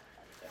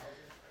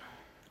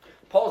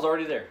 Paul's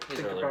already there. He's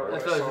Think early about bird.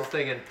 That's what I was just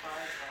thinking.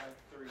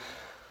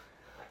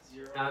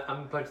 I'm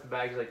gonna punch the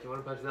bag. He's like, you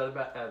want to punch the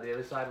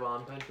other side while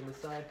I'm punching this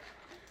side?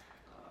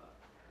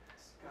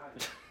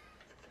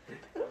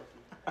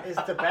 Is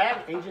the bag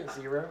Agent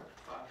Zero?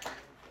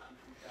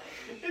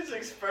 His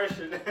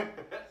expression.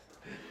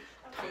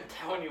 I'm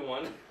telling you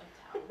one.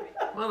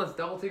 Come on, let's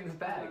double team this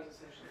bag.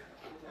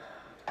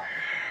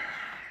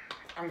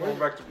 I'm going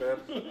back to bed.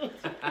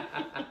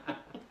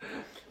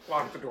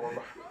 Lock the door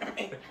behind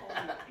me.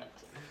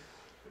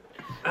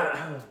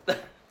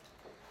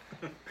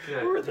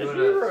 Yeah, We're the you wanna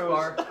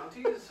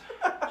heroes.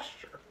 spar?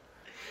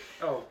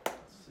 Oh,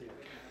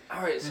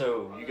 All right,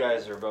 so you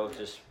guys are both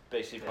just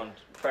basically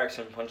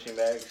practicing punching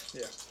bags.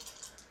 Yeah.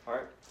 All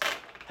right.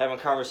 Having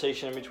a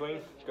conversation in between.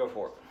 Go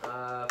for it.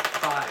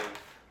 5.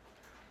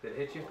 Did it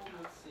hit you?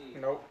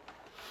 Nope.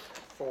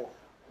 4.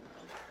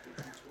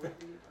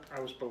 I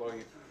was below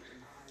you.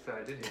 So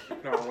I did hit you.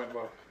 No, I went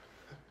low.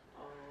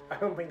 I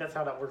don't think that's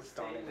how that works,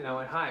 Donnie. And I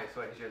went high,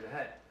 so I hit you in the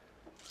head.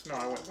 No,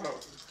 I went low.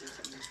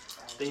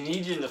 They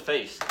need you in the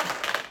face.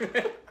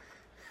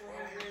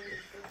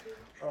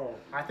 Oh,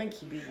 I think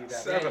he beat you that.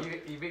 Seven. Yeah,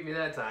 you beat me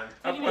that time.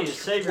 I You need to punched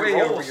save your way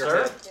roll, over your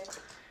sir. head.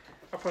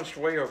 I punched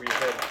way over your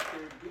head.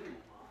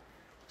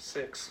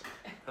 6.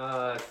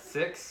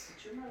 6.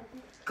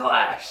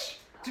 Clash.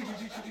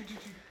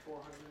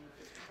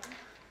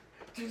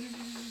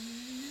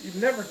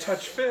 You've never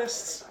touched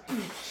fists.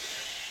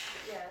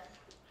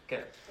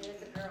 Okay.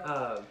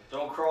 Oh,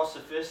 Don't cross the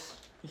fist.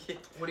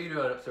 What are you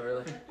doing up so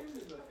early?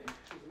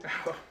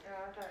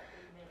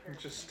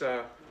 Just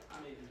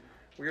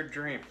weird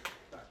dream.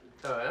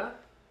 Oh yeah?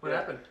 What Yeah.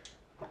 happened?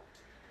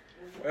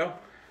 Well,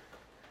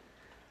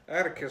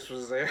 Atticus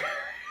was there.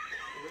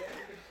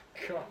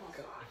 Oh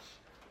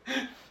gosh.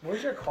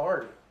 Where's your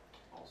card?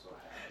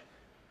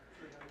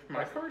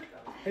 My card?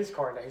 His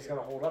card that he's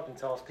gonna hold up and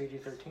tell us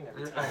PG-13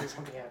 every time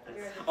something happens.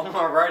 I'm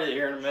gonna write it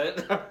here in a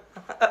minute.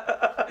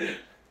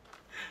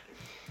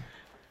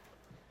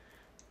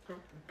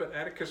 But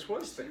Atticus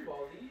was there.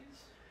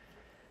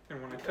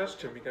 And when I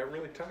touched him, he got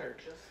really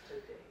tired.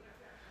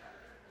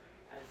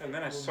 And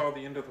then I saw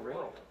the end of the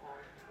world.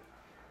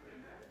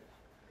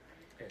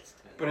 It's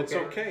But it's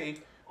okay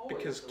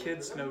because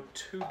kids know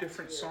 2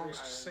 different songs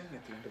to sing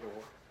at the end of the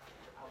world.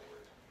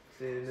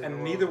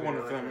 And neither one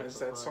of them is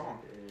that song.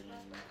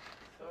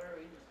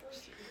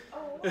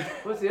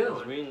 What's the other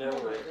one? We know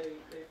it.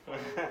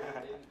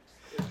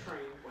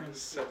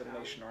 Seven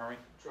Nation Army.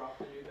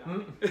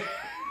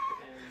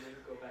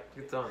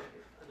 Good song.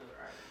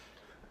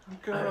 I'm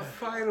gonna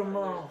fight them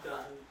all.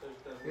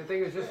 Good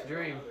thing it was just a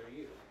dream.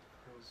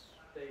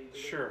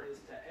 Sure.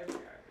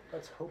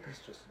 let's hope it's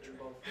just a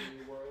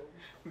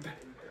dream.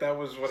 That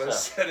was what I So.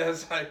 said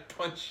as I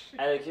punched you.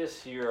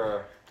 Atticus,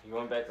 you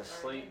went back to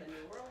sleep,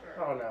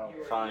 Oh no.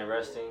 finally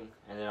resting,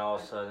 and then all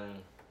of a sudden,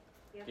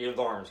 the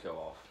alarms go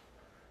off.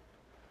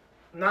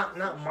 Not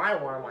my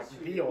alarm, like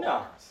the alarm.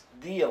 No,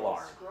 the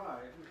alarm.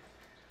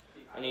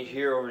 And you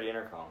hear over the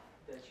intercom,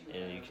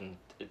 and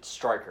it's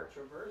Stryker.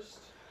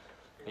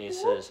 And he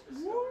says,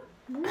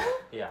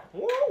 yeah.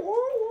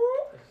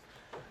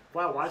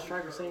 Wow, why is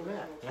Striker saying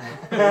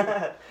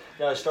that?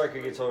 Now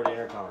Stryker gets over the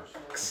intercom.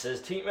 He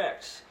says, Team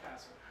X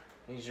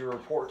needs you to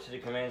report to the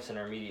command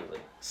center immediately.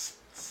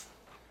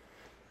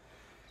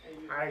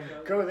 I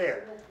go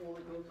there.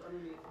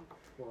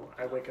 Well,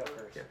 I wake up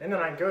first. And then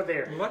I go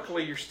there.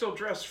 Luckily, you're still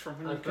dressed from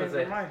when I you was came gonna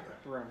to say. my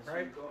room,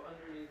 right?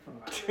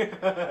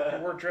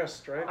 You were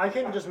dressed, right? I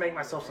can just make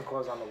myself some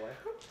clothes on the way.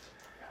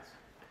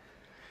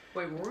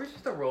 Wait, were we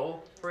supposed to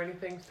roll for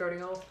anything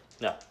starting off?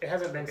 It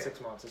hasn't been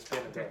 6 months. It's been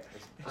a day.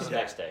 It's the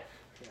next day.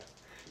 Yeah.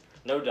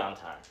 No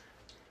downtime.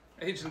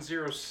 Agent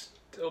Zero's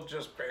still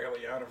just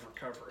barely out of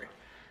recovery.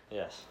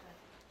 Yes.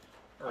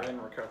 Or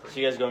in recovery. So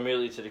you guys go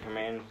immediately to the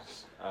command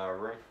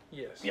room?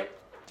 Yes. Yep.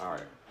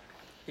 Alright.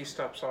 He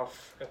stops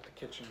off at the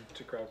kitchen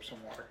to grab some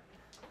water.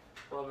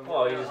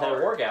 Well, you just had a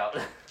workout.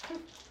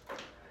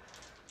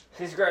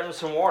 He's grabbing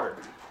some water.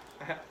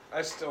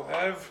 I still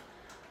have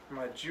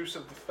my juice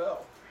of the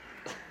fell.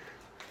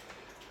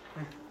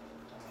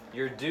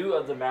 Your dew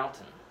of the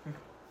mountain.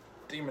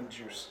 Demon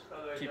juice.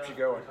 Keeps you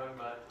going. We're talking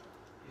about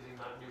using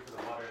Mountain Dew for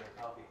the water and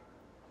the coffee.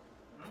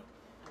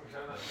 We're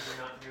talking about using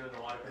Mountain Dew in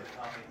the water for the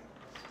coffee.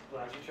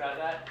 Did you try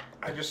that?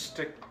 I just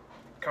stick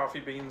coffee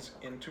beans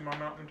into my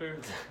Mountain Dew.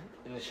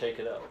 And then shake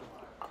it up.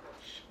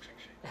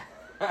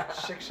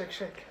 Shake, shake,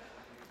 shake.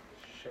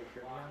 Shake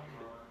your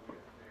Mountain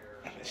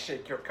Dew.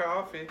 Shake your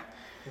coffee.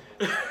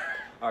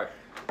 All right.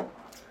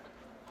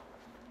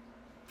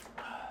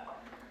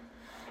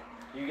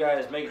 You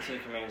guys make it to the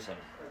command center.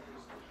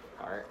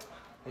 All right.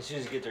 As soon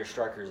as you get their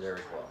strikers there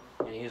as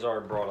well, and he's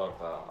already brought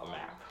up a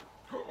map.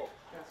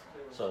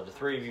 So the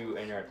three of you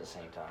enter at the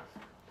same time.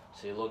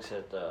 So he looks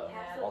at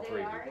all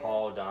three of you,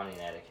 Paul, Donnie,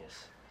 and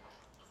Atticus.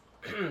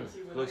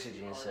 He looks at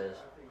you and says,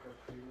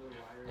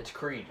 "It's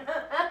Creed.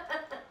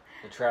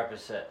 The trap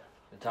is set.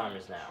 The time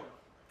is now."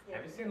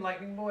 Have you seen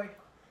Lightning Boy?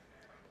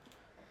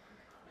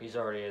 He's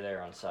already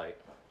there on site.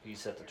 He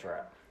set the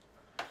trap.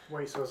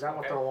 Wait, so is that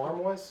what the alarm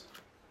was?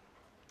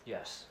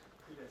 Yes.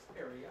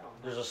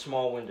 There's a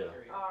small window.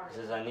 It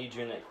says, "I need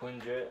you in that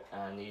Quinjet,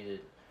 and I need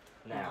it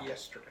now."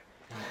 Yesterday.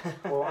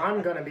 Well,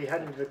 I'm gonna be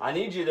heading to the. I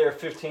need you there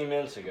 15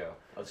 minutes ago.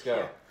 Let's go.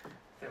 Yeah.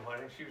 Then why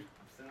didn't you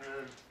send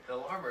the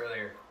alarm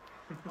earlier?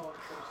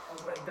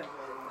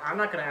 I'm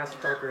not gonna ask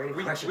Parker any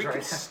We questions could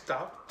right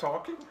stop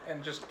talking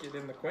and just get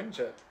in the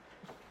Quinjet.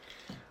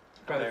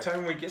 By the There.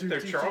 time we get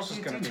there, Charles is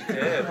going to be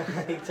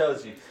dead. He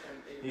tells you.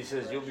 He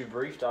says, "You'll be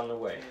briefed on the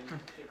way.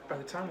 By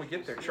the time we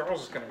get there,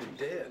 Charles is going to be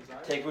dead.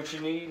 Take what you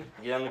need,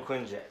 get on the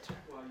Quinjet."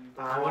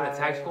 now. I want a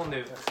tactical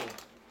nuke. Let's see.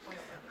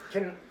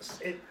 Can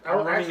it? I'm Oh,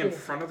 running actually, in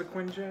front of the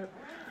Quinjet.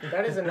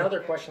 that is another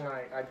question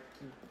I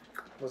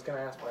was gonna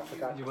ask, but I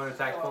forgot. You want a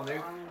tactical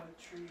nuke?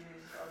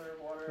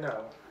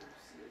 No.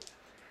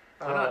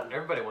 Why not?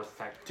 Everybody wants a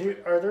tactical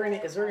nuke. Are there any?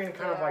 Is there any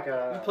kind of like You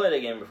a played a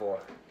game before.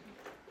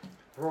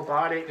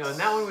 robotics? You know, in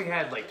that one we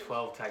had like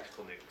 12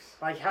 tactical nukes.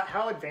 Like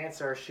how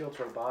advanced are Shield's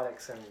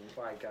robotics and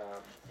like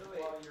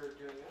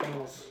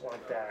things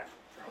like that?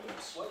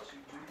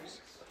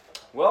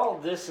 Well,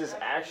 this is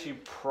actually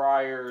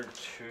prior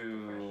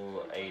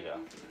to Ada,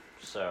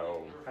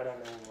 so I don't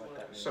know what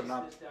that means. So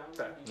not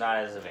that. not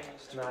as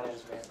advanced. Not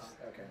as advanced.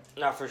 Okay.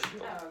 Not for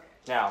Shield.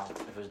 Now, if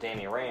it was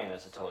Danny Rand,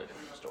 it's a totally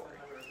different story.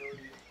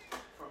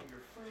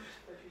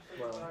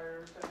 Well,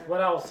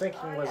 what I was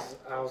thinking was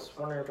I was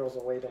wondering if there was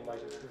a way to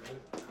like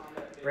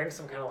bring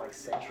some kind of like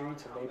sentry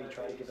to maybe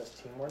try to give us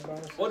teamwork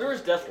bonuses. Well, there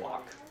is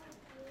Deathlock,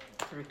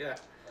 Yeah.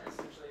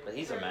 but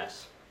he's a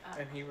mess.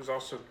 And he was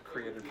also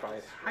created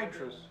by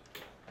Hydras.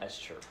 That's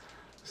true.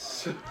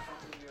 So,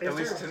 Is at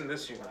least there- in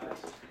this universe.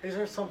 Is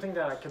there something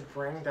that I could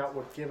bring that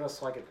would give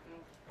us like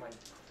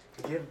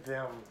give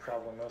them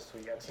probably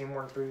mostly a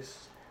teamwork boost?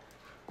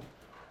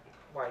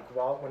 Like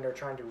when they're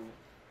trying to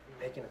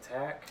make an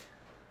attack,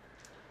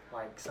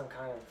 like some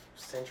kind of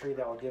sentry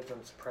that would give them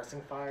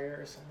suppressing fire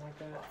or something like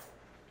that.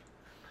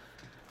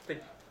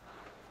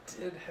 They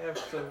did have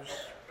those,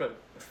 but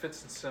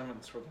Fitz and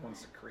Simmons were the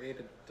ones that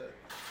created the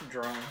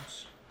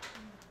drones.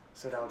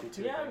 So that would be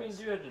two. Yeah, I mean, things.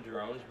 you do have the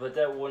drones, but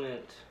that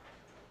wouldn't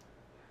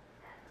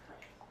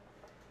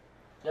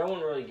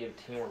really give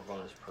teamwork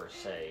bonus per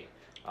se.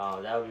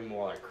 That would be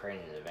more like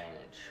creating an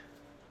advantage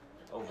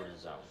over the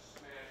zone.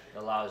 It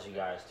allows you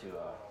guys to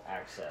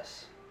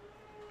access.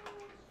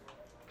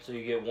 So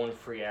you get one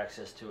free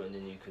access to it, and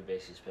then you could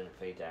basically spend a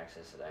fate to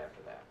access it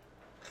after that.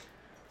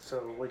 So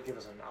it would give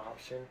us an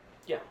option.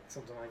 Yeah.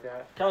 Something like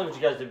that. Kind of what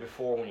you guys did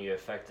before when you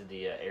affected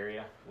the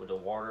area with the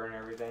water and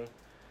everything.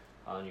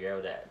 And you're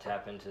able to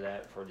tap into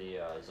that for the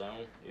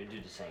zone. You do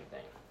the same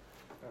thing.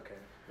 Okay.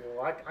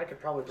 Well, I could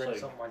probably bring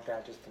So something like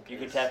that just in case. You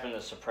could tap into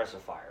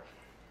suppressive fire,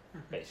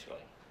 basically.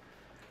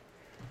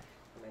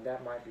 I mean,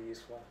 that might be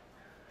useful.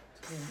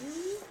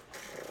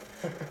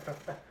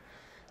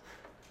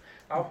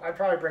 I'd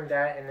probably bring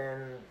that and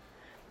then,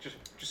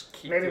 Just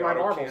keep Maybe the my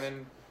marbles.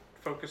 autocannon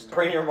focused on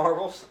Bring it. your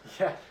marbles.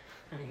 yeah.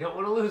 You don't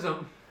want to lose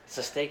them. It's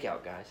a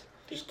stakeout, guys.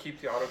 Just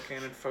keep the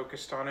autocannon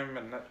focused on him,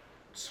 and that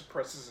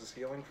suppresses his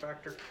healing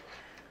factor.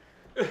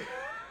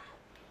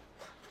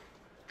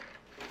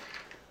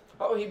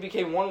 Oh, he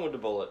became one with the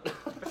bullet.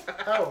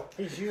 Oh,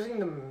 he's using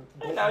the.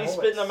 And now he's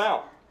spitting them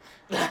out.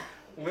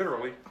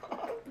 Literally.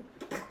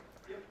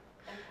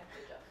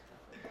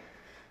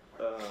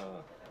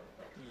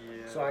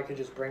 Yeah. So I could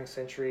just bring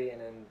Sentry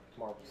and then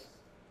marbles.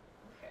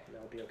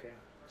 That would be okay.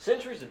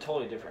 Sentry's a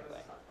totally different thing.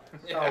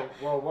 Yeah. Oh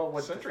well, what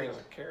would Sentry the is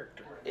thing? a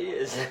character. He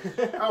is.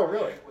 Oh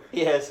really?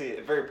 Yes, he's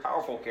a very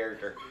powerful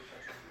character.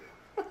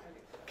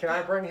 Can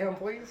I bring him,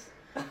 please?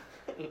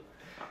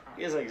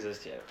 He doesn't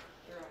exist yet.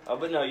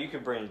 But no, you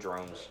could bring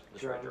drones.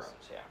 Just right Drones.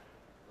 drones, yeah.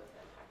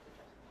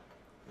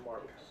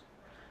 Marbles.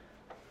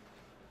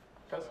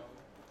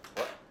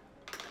 What?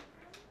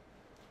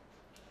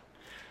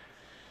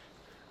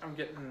 I'm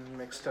getting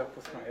mixed up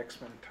with my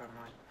X-Men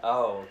timeline.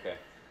 Oh, okay.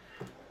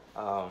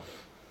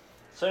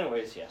 So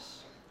anyways,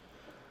 yes.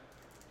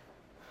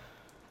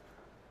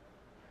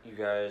 You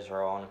guys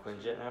are all on the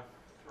Quinjet now?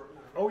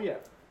 Oh yeah.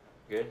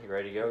 Good? You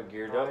ready to go?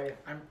 Geared up? I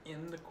I'm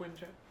in the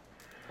Quinjet.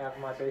 have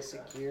my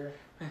basic gear.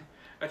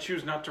 I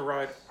choose not to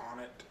ride on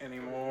it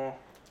anymore.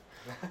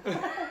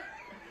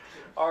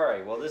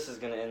 Alright, well this is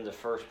going to end the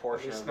first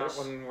portion It's of not this.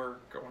 when we're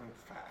going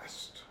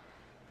fast.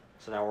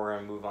 So now we're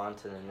going to move on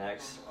to the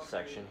next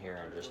section here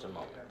in just a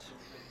moment.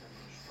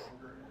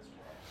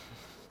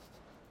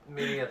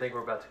 Meaning I think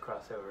we're about to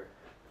cross over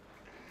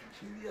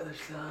to the other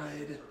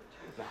side.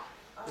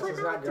 This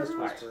is not Ghost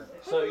Whisperer.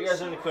 So you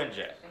guys are in the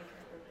Quinjet.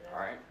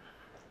 Alright.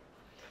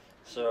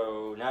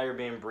 So now you're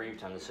being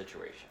briefed on the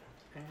situation.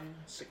 And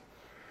see.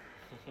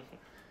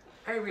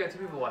 Hey, we got 2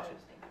 people watching.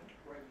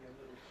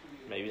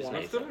 Maybe it's One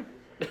of Nathan.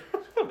 them.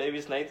 Maybe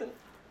it's Nathan.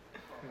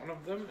 One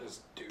of them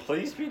is Doom.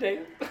 Please be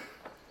Nathan.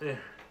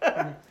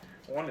 Yeah.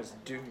 One is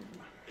Doom.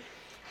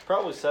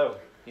 Probably so.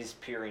 He's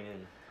peering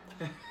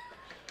in.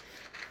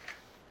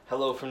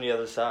 Hello from the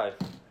other side.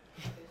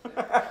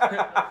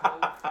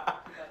 I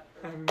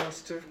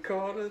must have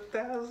called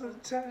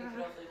 1,000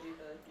 times.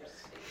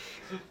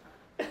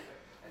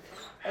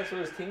 That's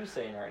what his team's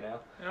saying right now.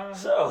 Uh,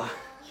 So,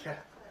 Yeah.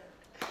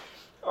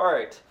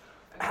 alright.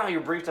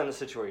 You're briefed on the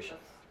situation.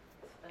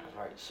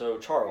 Alright, so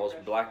Charles,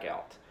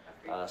 Blackout,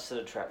 set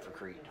a trap for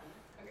Creed.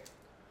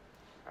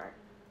 Alright.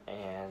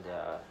 And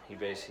he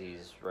basically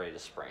is ready to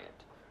sprain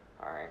it.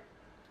 Alright.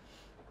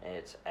 And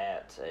it's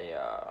at a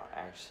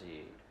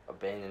actually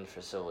abandoned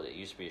facility. It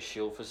used to be a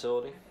SHIELD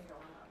facility.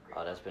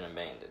 That's been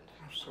abandoned.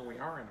 so we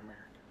are in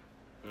America.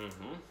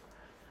 Mm-hmm.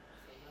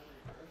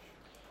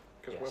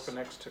 Because Yes. Weapon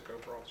X took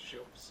over all the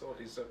SHIELD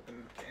facilities up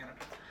in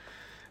Canada.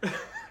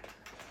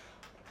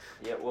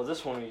 Yeah, well,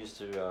 this one used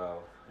to,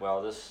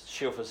 this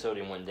SHIELD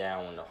facility went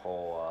down when the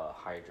whole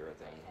Hydra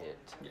thing hit.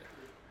 Yeah.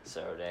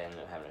 So they ended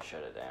up having to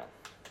shut it down.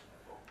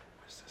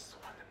 Is this the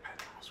one that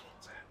Patton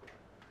Oswalt's at?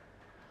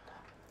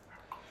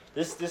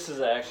 This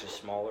is actually a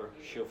smaller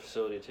SHIELD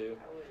facility too.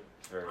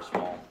 It's very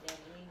small.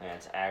 And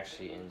it's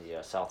actually in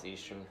the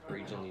southeastern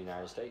region of the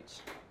United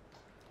States.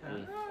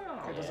 And,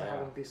 It doesn't Yeah.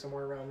 happen to be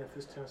somewhere around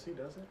Memphis, Tennessee,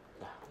 does it?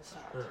 no, it's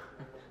not.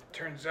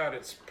 Turns out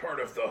it's part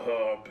of the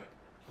hub.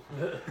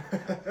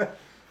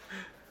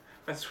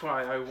 That's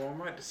why I wore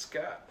my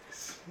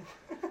disguise.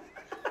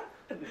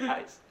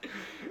 Nice.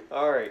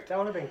 Alright. That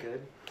would have been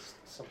good.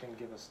 Something to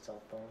give us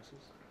stealth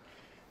bonuses.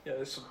 Yeah,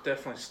 this will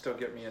definitely still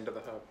get me into the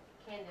hub.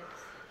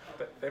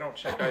 Candace. They don't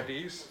check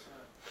IDs.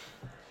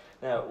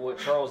 Now, what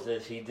Charles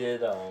did, he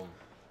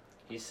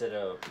set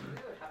a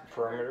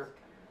perimeter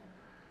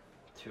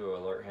to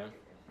alert him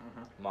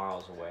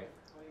miles away.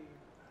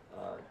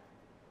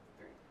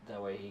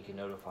 That way he can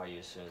notify you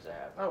as soon as that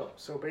happens. Oh,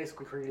 so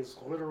basically Creed is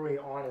literally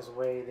on his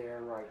way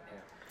there right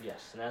now.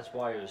 Yes, and that's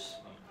why it was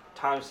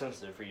time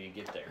sensitive for you to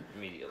get there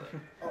immediately.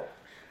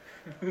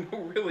 No,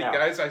 really, Now-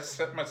 guys, I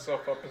set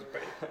myself up as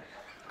bait.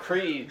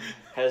 Creed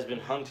has been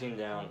hunting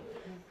down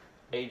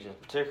agents,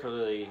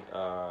 particularly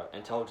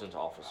intelligence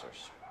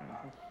officers.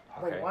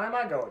 Wait, why am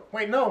I going?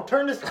 Wait, no,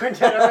 turn this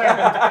Quinjet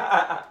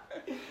around.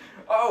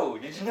 Oh,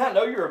 did you not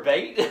know you were a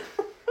bait?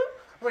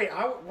 Wait,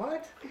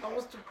 what? I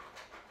was.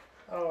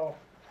 Oh,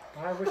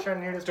 I wish I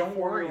knew this Don't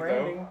before worry,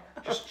 landing.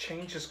 though. Just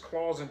change his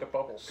claws into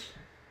bubbles.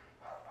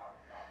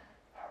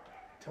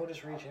 He'll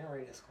just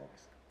regenerate his claws.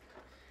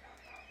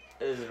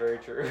 It is very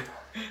true.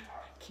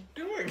 Keep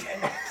doing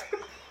it.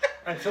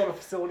 Until the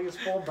facility is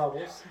full of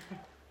bubbles.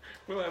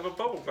 We'll have a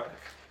bubble back.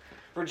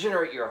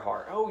 Regenerate your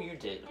heart. Oh, you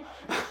did.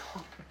 That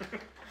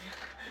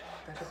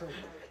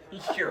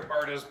doesn't. Your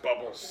heart is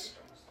bubbles.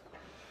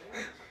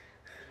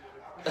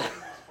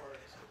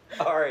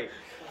 All right.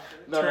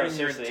 No, Turning your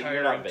seriously, entire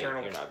you're not bait.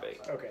 internal- You're not bait.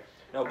 Okay.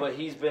 No, but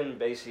he's been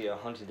basically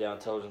hunting down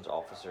intelligence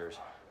officers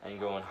and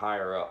going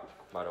higher up,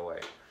 by the way.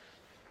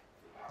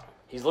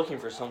 He's looking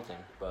for something,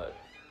 but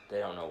they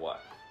don't know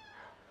what.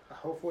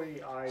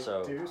 Hopefully I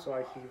So- do, so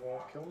he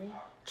won't kill me.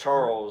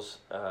 Charles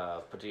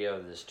put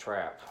together this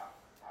trap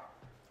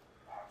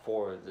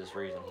for this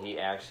reason. He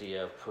actually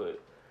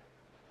put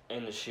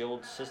in the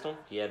SHIELD system,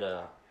 he had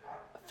a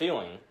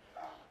feeling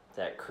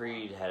that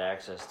Creed had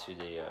access to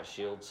the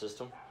SHIELD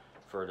system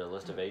for the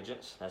list of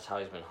agents. That's how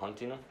he's been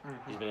hunting them.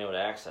 He's been able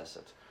to access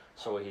it.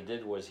 So what he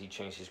did was he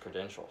changed his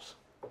credentials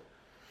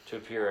to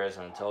appear as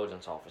an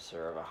intelligence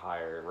officer of a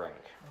higher rank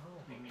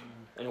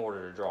in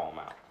order to draw him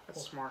out.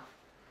 That's smart.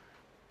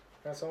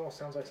 That almost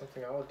sounds like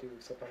something I would do,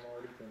 except I'm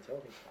already the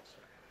intelligence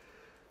officer.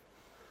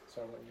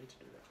 So I wouldn't need to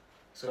do that.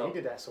 So he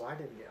did that, so I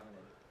didn't get on it.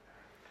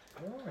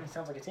 Oh, he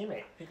sounds like a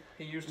teammate.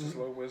 He used his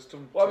low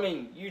wisdom. Well, I to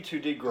mean, you two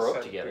did grow up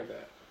decide to do together.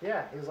 that.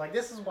 Yeah, he was like,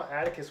 this is what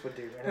Atticus would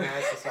do. And then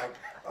Atticus was like,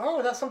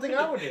 oh, that's something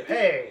I would do.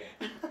 Hey!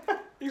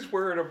 He's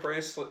wearing a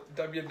bracelet.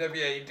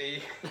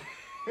 WWAD.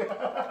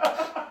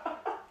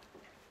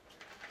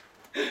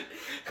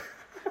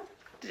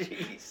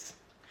 Jeez.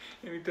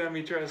 Anytime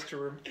he tries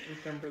to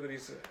remember that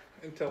he's an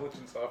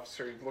intelligence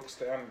officer, he looks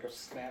down and goes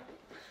snap.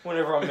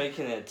 Whenever I'm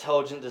making an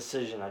intelligent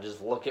decision, I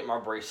just look at my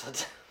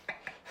bracelet.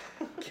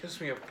 Gives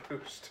me a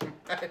boost to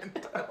my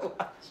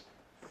intelligence.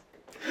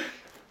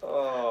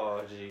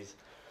 Oh, jeez.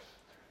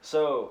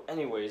 So,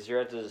 anyways,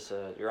 you're at this.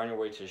 You're on your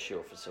way to the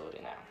SHIELD facility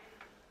now.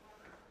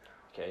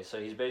 Okay, so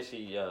he's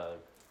basically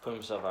put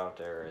himself out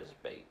there as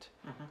bait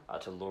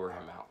to lure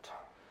him out,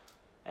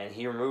 and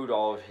he removed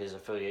all of his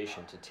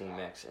affiliation to Team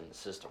X in the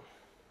system.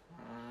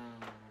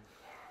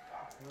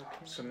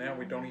 So now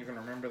we don't even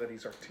remember that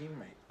he's our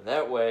teammate.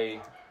 That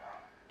way,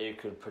 it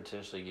could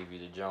potentially give you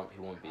the jump he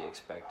wouldn't be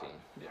expecting.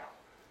 Yeah.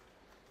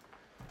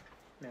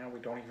 Now we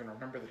don't even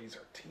remember that he's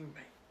our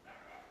teammate.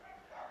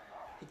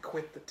 He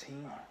quit the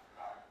team.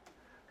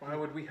 Why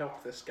would we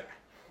help this guy?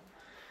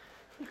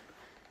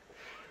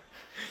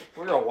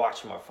 We're gonna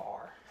watch him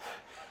afar.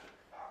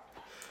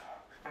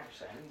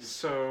 Actually, I need to...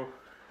 So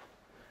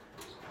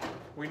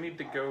we need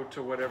to go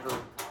to whatever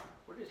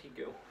Where did he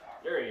go?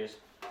 There he is.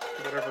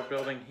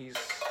 building he's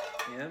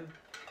in.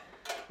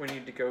 We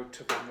need to go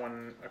to the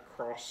one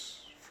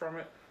across from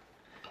it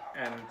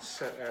and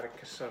set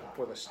Atticus up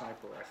with a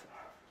sniper rifle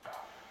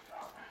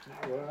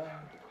Well,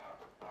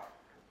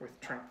 with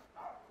Trent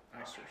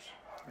Icers.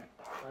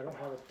 I don't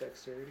have a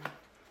dexterity.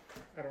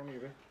 I don't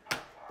either.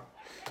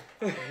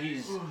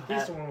 He's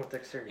He's the one with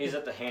dexterity. he's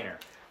at the hangar.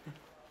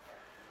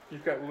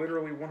 You've got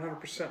literally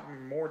 100%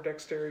 more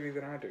dexterity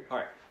than I do. All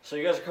right. So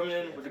you guys are coming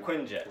in with the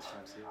Quinjets.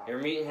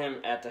 You're meeting him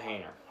at the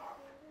hangar.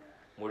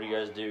 What do you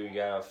guys do? You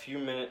got a few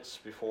minutes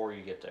before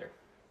you get there.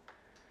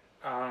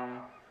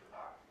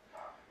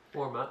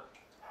 Warm up.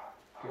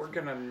 We're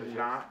gonna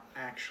not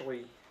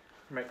actually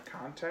make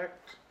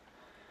contact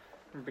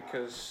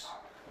because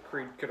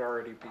Creed could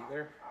already be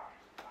there.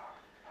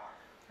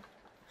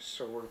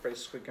 So we're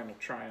basically gonna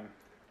try and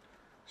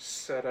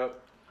set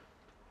up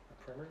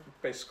Perimeter?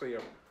 basically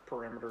a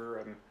perimeter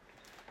and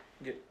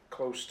get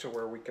close to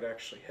where we could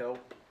actually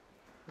help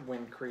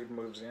when Creed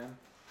moves in.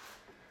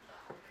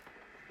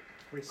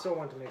 We still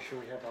want to make sure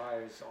we have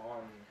eyes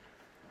on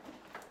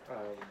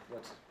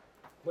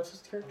what's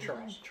his character?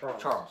 Charles.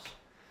 Charles.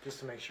 Just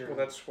to make sure. Well,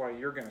 that's why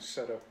you're gonna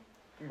set up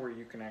where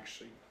you can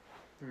actually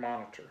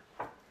monitor.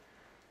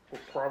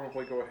 We'll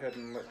probably go ahead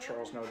and let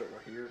Charles know that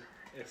we're here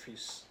if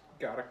he's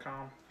got a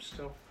comm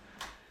still.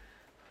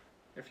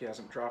 If he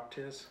hasn't dropped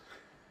his.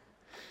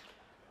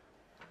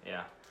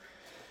 Yeah.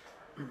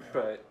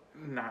 But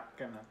not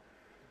gonna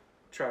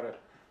try to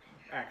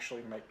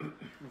actually make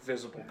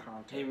visible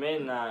contact. He may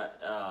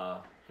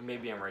not. He may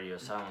be on radio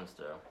silence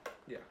though.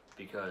 Yeah.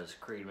 Because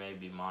Creed may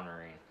be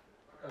monitoring.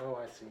 Oh,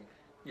 I see.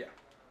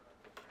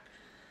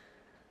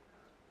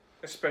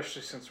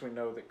 Especially since we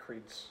know that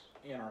Creed's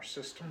in our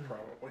system,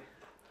 probably.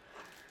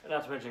 And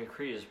not to mention,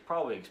 Creed is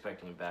probably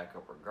expecting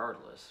backup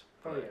regardless.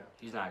 Oh, but yeah.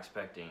 He's not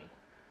expecting.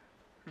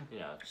 You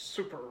know.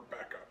 Super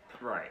backup.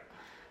 Right.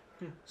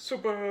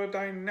 Super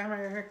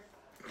dynamic.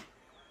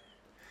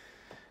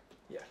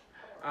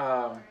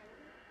 Yeah.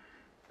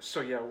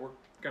 So yeah, we're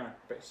gonna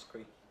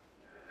basically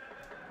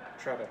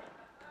try to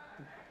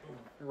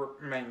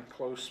remain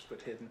close but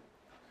hidden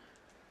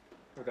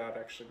without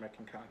actually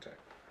making contact.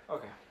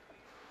 Okay.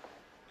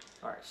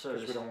 All right. So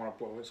Because we this, don't want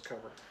to blow his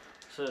cover.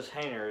 so this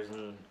hangar is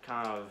in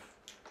kind of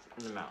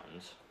in the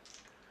mountains.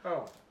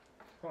 Oh,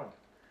 fun.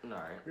 All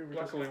right.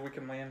 Luckily, we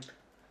can land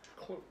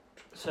close.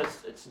 So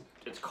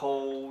it's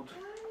cold,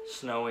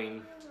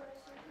 snowing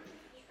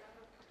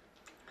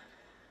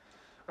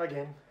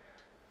Again,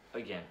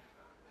 again.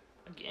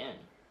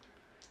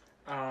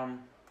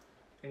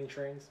 any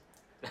trains?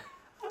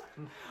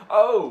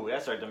 Oh,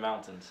 that's right, the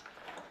mountains.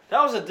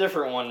 That was a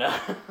different one now.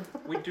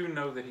 We do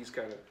know that he's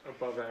got an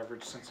above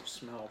average sense of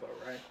smell,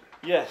 though, right?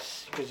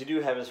 Yes, because you do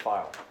have his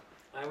file.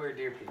 I wear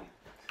deer pee.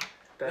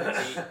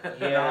 That's He not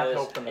has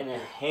helping an him.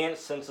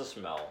 enhanced sense of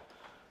smell.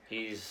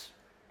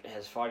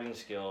 Has fighting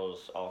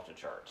skills off the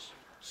charts.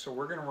 So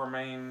we're gonna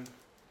remain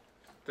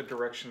the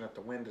direction that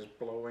the wind is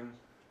blowing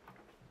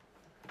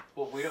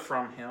Well, we don't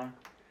from him,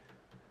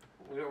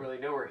 really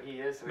know where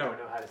he is, so we No. don't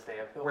know how to stay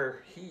uphill.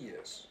 where he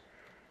is.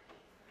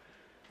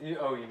 You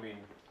mean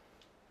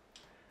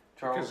Because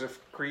Charles?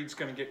 if Creed's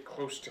gonna get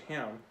close to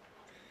him,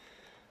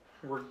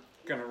 we're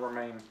gonna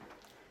remain.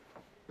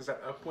 Is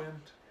that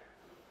upwind?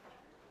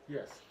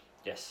 Yes.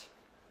 Yes.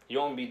 You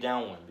don't want to be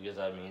downwind because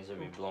that means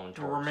it'll be blowing We're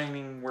towards.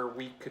 remaining where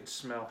we could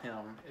smell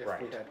him if we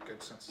Right. had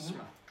good sense of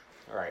smell.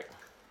 All right.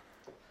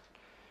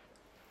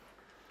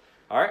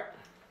 All right.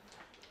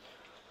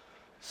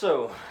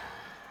 So,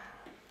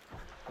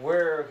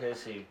 okay,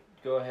 see,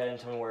 go ahead and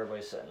tell me where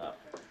everybody's setting up.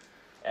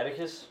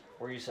 Atticus,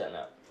 where are you setting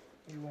up?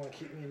 You want to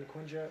keep me in the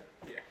Quinjet?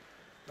 Yeah.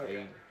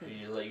 Okay.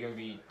 You're gonna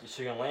be,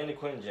 so you're gonna land the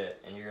Quinjet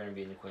and you're gonna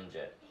be in the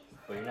Quinjet,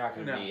 but you're not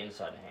gonna No. be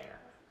inside the hangar,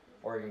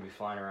 or you're gonna be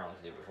flying around like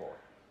you did before.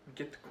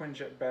 Get the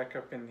Quinjet back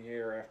up in the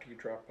air after you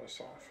drop us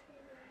off.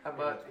 How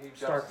about he drops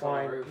Start us on the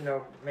flying. roof? You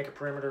know, make a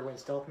perimeter when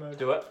stealth mode.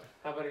 Do it.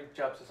 How about he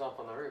drops us off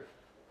on the roof?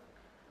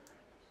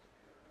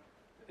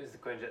 Is the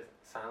Quinjet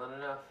silent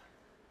enough?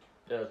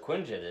 The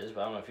Quinjet is,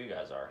 but I don't know if you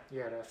guys are.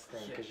 Yeah, that's the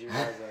thing. Because you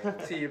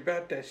guys. See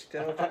about that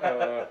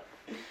stealth.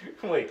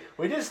 Wait,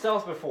 we did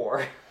stealth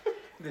before.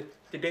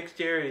 The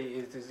dexterity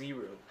is the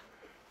 0.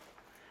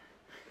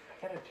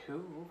 I got a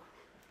 2.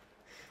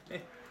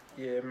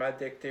 Yeah, my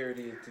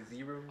dexterity is the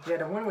 0. Yeah,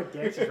 the one with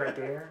Dex is right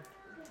there.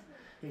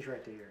 He's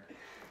right there.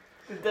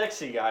 The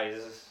Dexy guy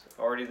is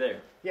already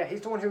there. Yeah,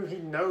 he's the one who he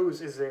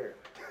knows is there.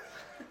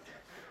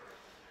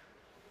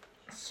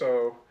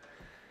 So,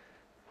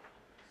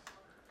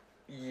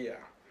 yeah.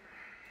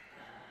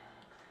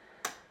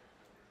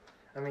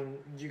 I mean,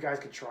 you guys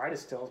could try to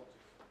stealth,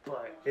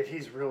 but if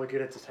he's really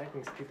good at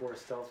detecting people who are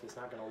stealth, it's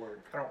not going to work.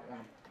 I don't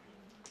want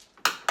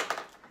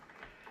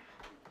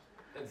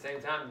At the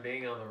same time,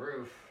 being on the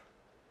roof.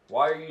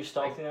 Why are you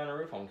stealthing on the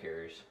roof? I'm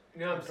curious.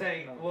 No, I'm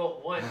saying, well,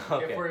 one,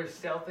 Okay. if we're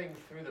stealthing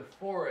through the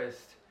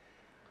forest,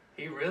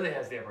 he really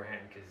has the upper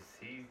hand because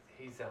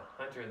he's a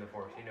hunter in the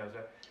forest. He knows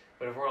it.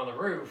 But if we're on the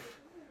roof,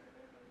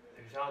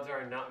 there's odds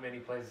are not many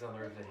places on the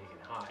roof that he can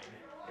hide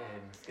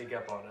and sneak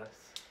up on us.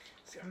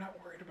 See, I'm not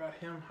worried about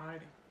him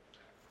hiding.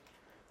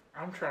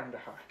 I'm trying to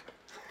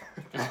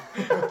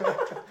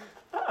hide.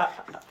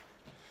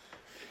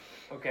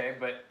 Okay,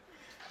 but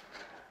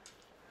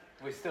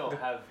we still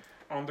have.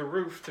 On the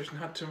roof, there's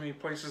not too many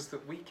places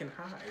that we can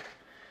hide.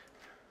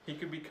 He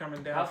could be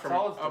coming down How from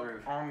tall is the up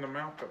roof? on the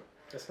mountain.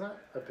 It's not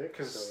a big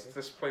Because facility.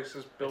 this place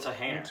is built It's a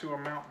hangar. into a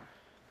mountain.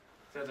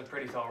 So it's a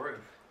pretty tall roof.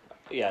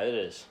 Yeah, it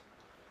is.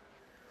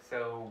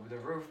 So the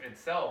roof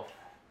itself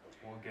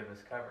will give us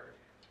cover.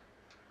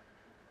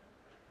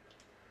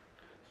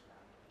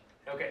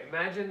 Okay,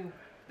 imagine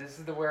this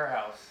is the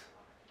warehouse.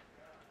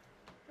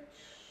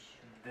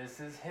 This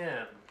is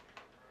him.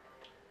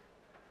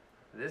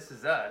 This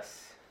is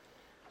us.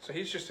 So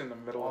he's just in the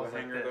middle Walls of the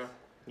like hangar, this. though.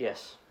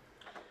 Yes.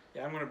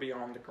 Yeah, I'm going to be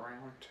on the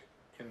ground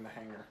in the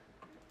hangar.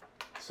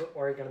 So,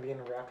 are you going to be in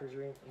the Raptors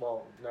ring?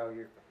 Well, no,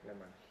 you're. Never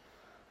mind.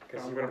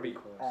 Because I'm you going want to to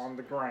be close. on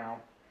the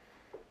ground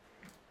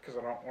because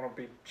I don't want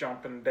to be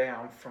jumping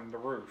down from the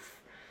roof.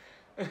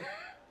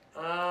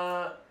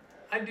 I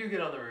do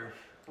get on the roof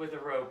with a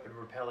rope and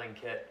rappelling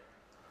kit.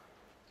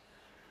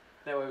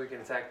 That way we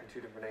can attack from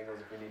two different angles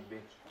if we need to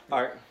be.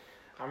 All right.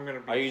 I'm going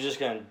to be. Are you just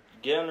gonna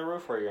get on the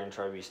roof, or are you gonna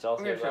try to be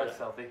stealthy I'm gonna try about to it?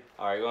 stealthy.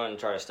 All right, go ahead and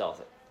try to stealth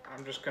it.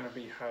 I'm just going to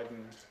be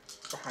hiding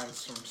behind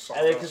some sawdust.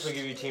 I think this will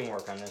give you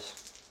teamwork on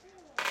this.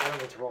 I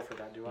don't need to roll for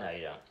that, do I? No,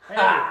 you don't.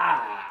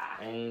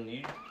 Hey! And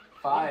you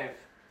 5.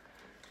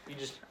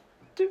 just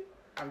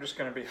I'm just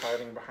going to be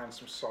hiding behind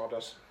some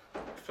sawdust.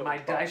 filled My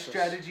dice boxes.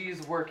 strategy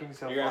is working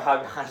so you're gonna far.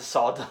 hide behind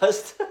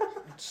sawdust.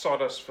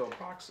 Sawdust filled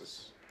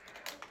boxes.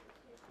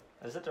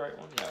 Is that the right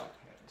one? No,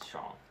 it's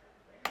Sean.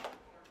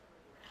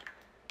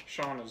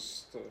 Sean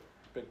is the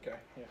big guy.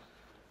 Yeah.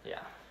 Yeah,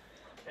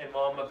 And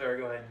while I'm up there,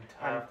 go ahead and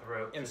tie I'm off the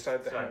rope.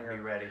 inside the so I can hangar. be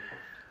ready.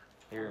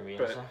 you're gonna be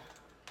But- inside.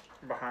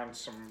 Behind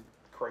some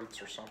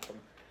crates or something.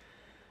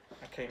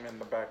 I came in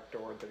the back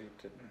door that he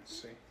didn't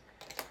see.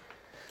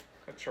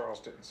 That Charles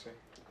didn't see.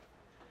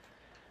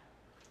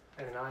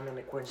 And then I'm in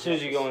the Quinn. As soon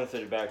as you go in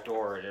through the back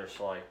door, there's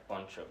like a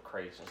bunch of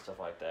crates and stuff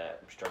like that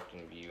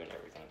obstructing view and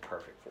everything.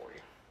 Perfect for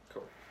you.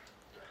 Cool.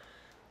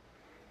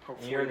 And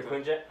Hopefully you're in the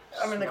Quinjet?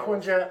 I'm in the smell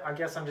Quinjet. I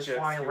guess I'm just jet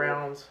flying fuel.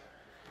 around,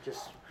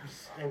 just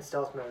in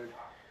stealth mode,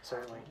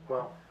 certainly.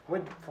 Well,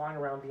 would flying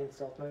around be in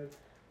stealth mode?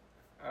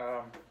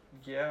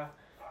 Yeah,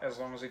 as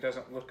long as he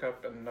doesn't look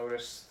up and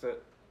notice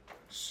that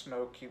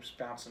snow keeps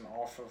bouncing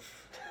off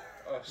of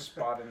a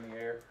spot in the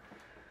air.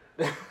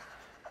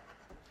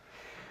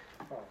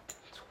 Oh,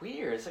 It's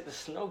weird. It's like the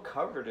snow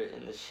covered it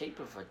in the shape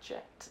of a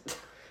jet.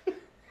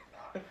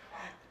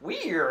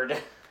 Weird.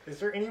 is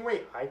there any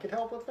way I could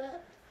help with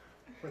that?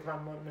 With my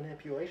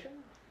manipulation?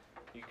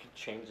 You could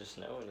change the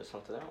snow into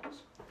something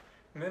else.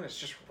 And then it's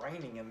just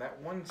raining in that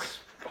one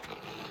spot.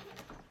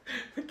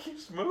 It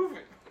keeps moving.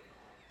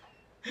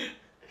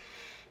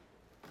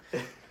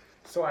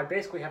 So I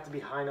basically have to be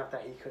high enough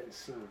that he couldn't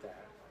see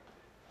that.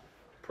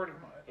 Pretty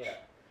much. Yeah.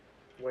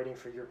 Waiting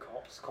for your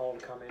call to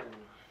come in and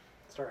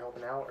start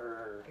helping out,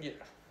 or Yeah.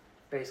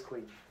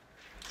 basically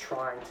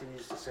trying to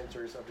use the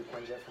sensors of the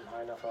Quinjet from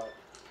high enough up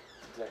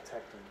to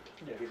detect them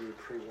and Yeah. give you a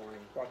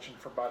pre-warning. Watching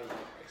for body heat,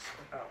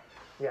 basically. Oh,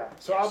 yeah.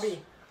 So Yes.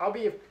 I'll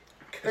be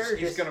Because Fair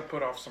he's dis- going to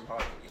put off some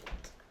body heat.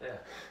 Yeah.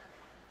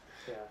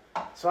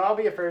 yeah. So I'll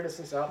be a fair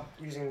distance up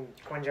using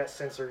Quinjet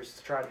sensors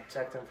to try to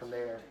detect them from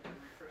there.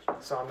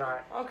 So I'm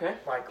not Okay.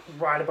 like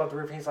right above the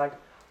roof. And he's like,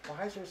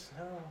 "Why is there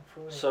snow?"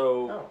 Floating?"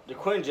 So Oh. the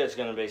Quinjet's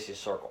gonna basically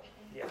circle.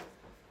 Yeah.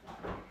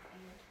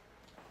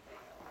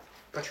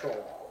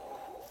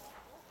 Patrol.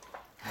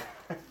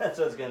 That's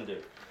what it's gonna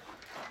do.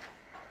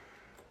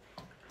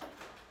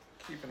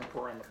 Keeping a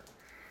perimeter.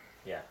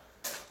 Yeah.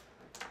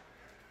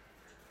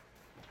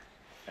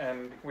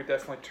 And we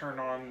definitely turn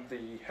on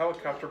the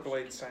helicopter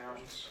blade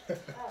sounds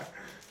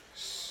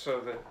so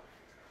that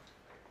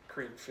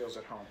Creed feels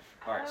at home.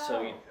 All right.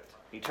 So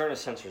you turn the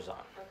sensors on.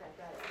 Okay,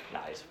 got it.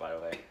 Nice, by the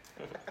way.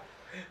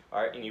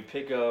 All right, and you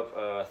pick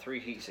up 3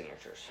 heat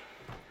signatures.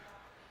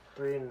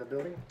 3 in the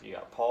building. You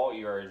got Paul.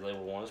 You already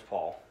labeled one as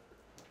Paul.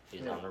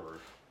 He's on the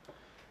roof.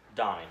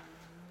 Donnie.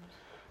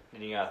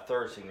 Then you got a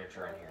 3rd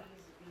signature in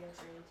here.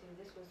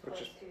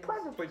 Which is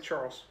probably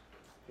Charles.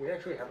 We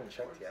actually haven't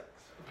checked yet.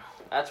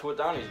 That's what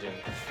Donnie's doing.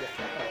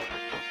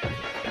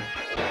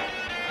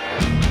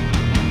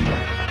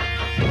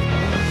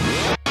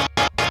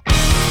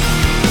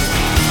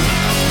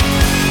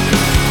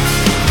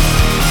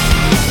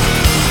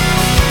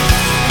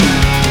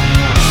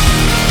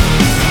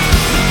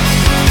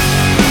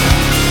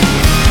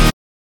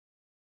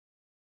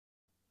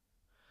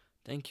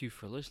 Thank you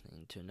for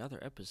listening to another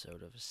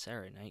episode of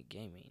Saturday Night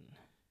Gaming.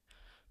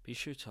 Be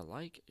sure to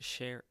like,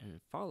 share,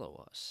 and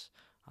follow us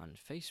on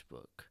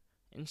Facebook,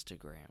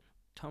 Instagram,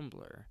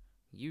 Tumblr,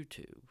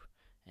 YouTube,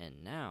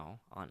 and now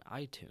on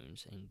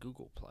iTunes and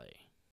Google Play.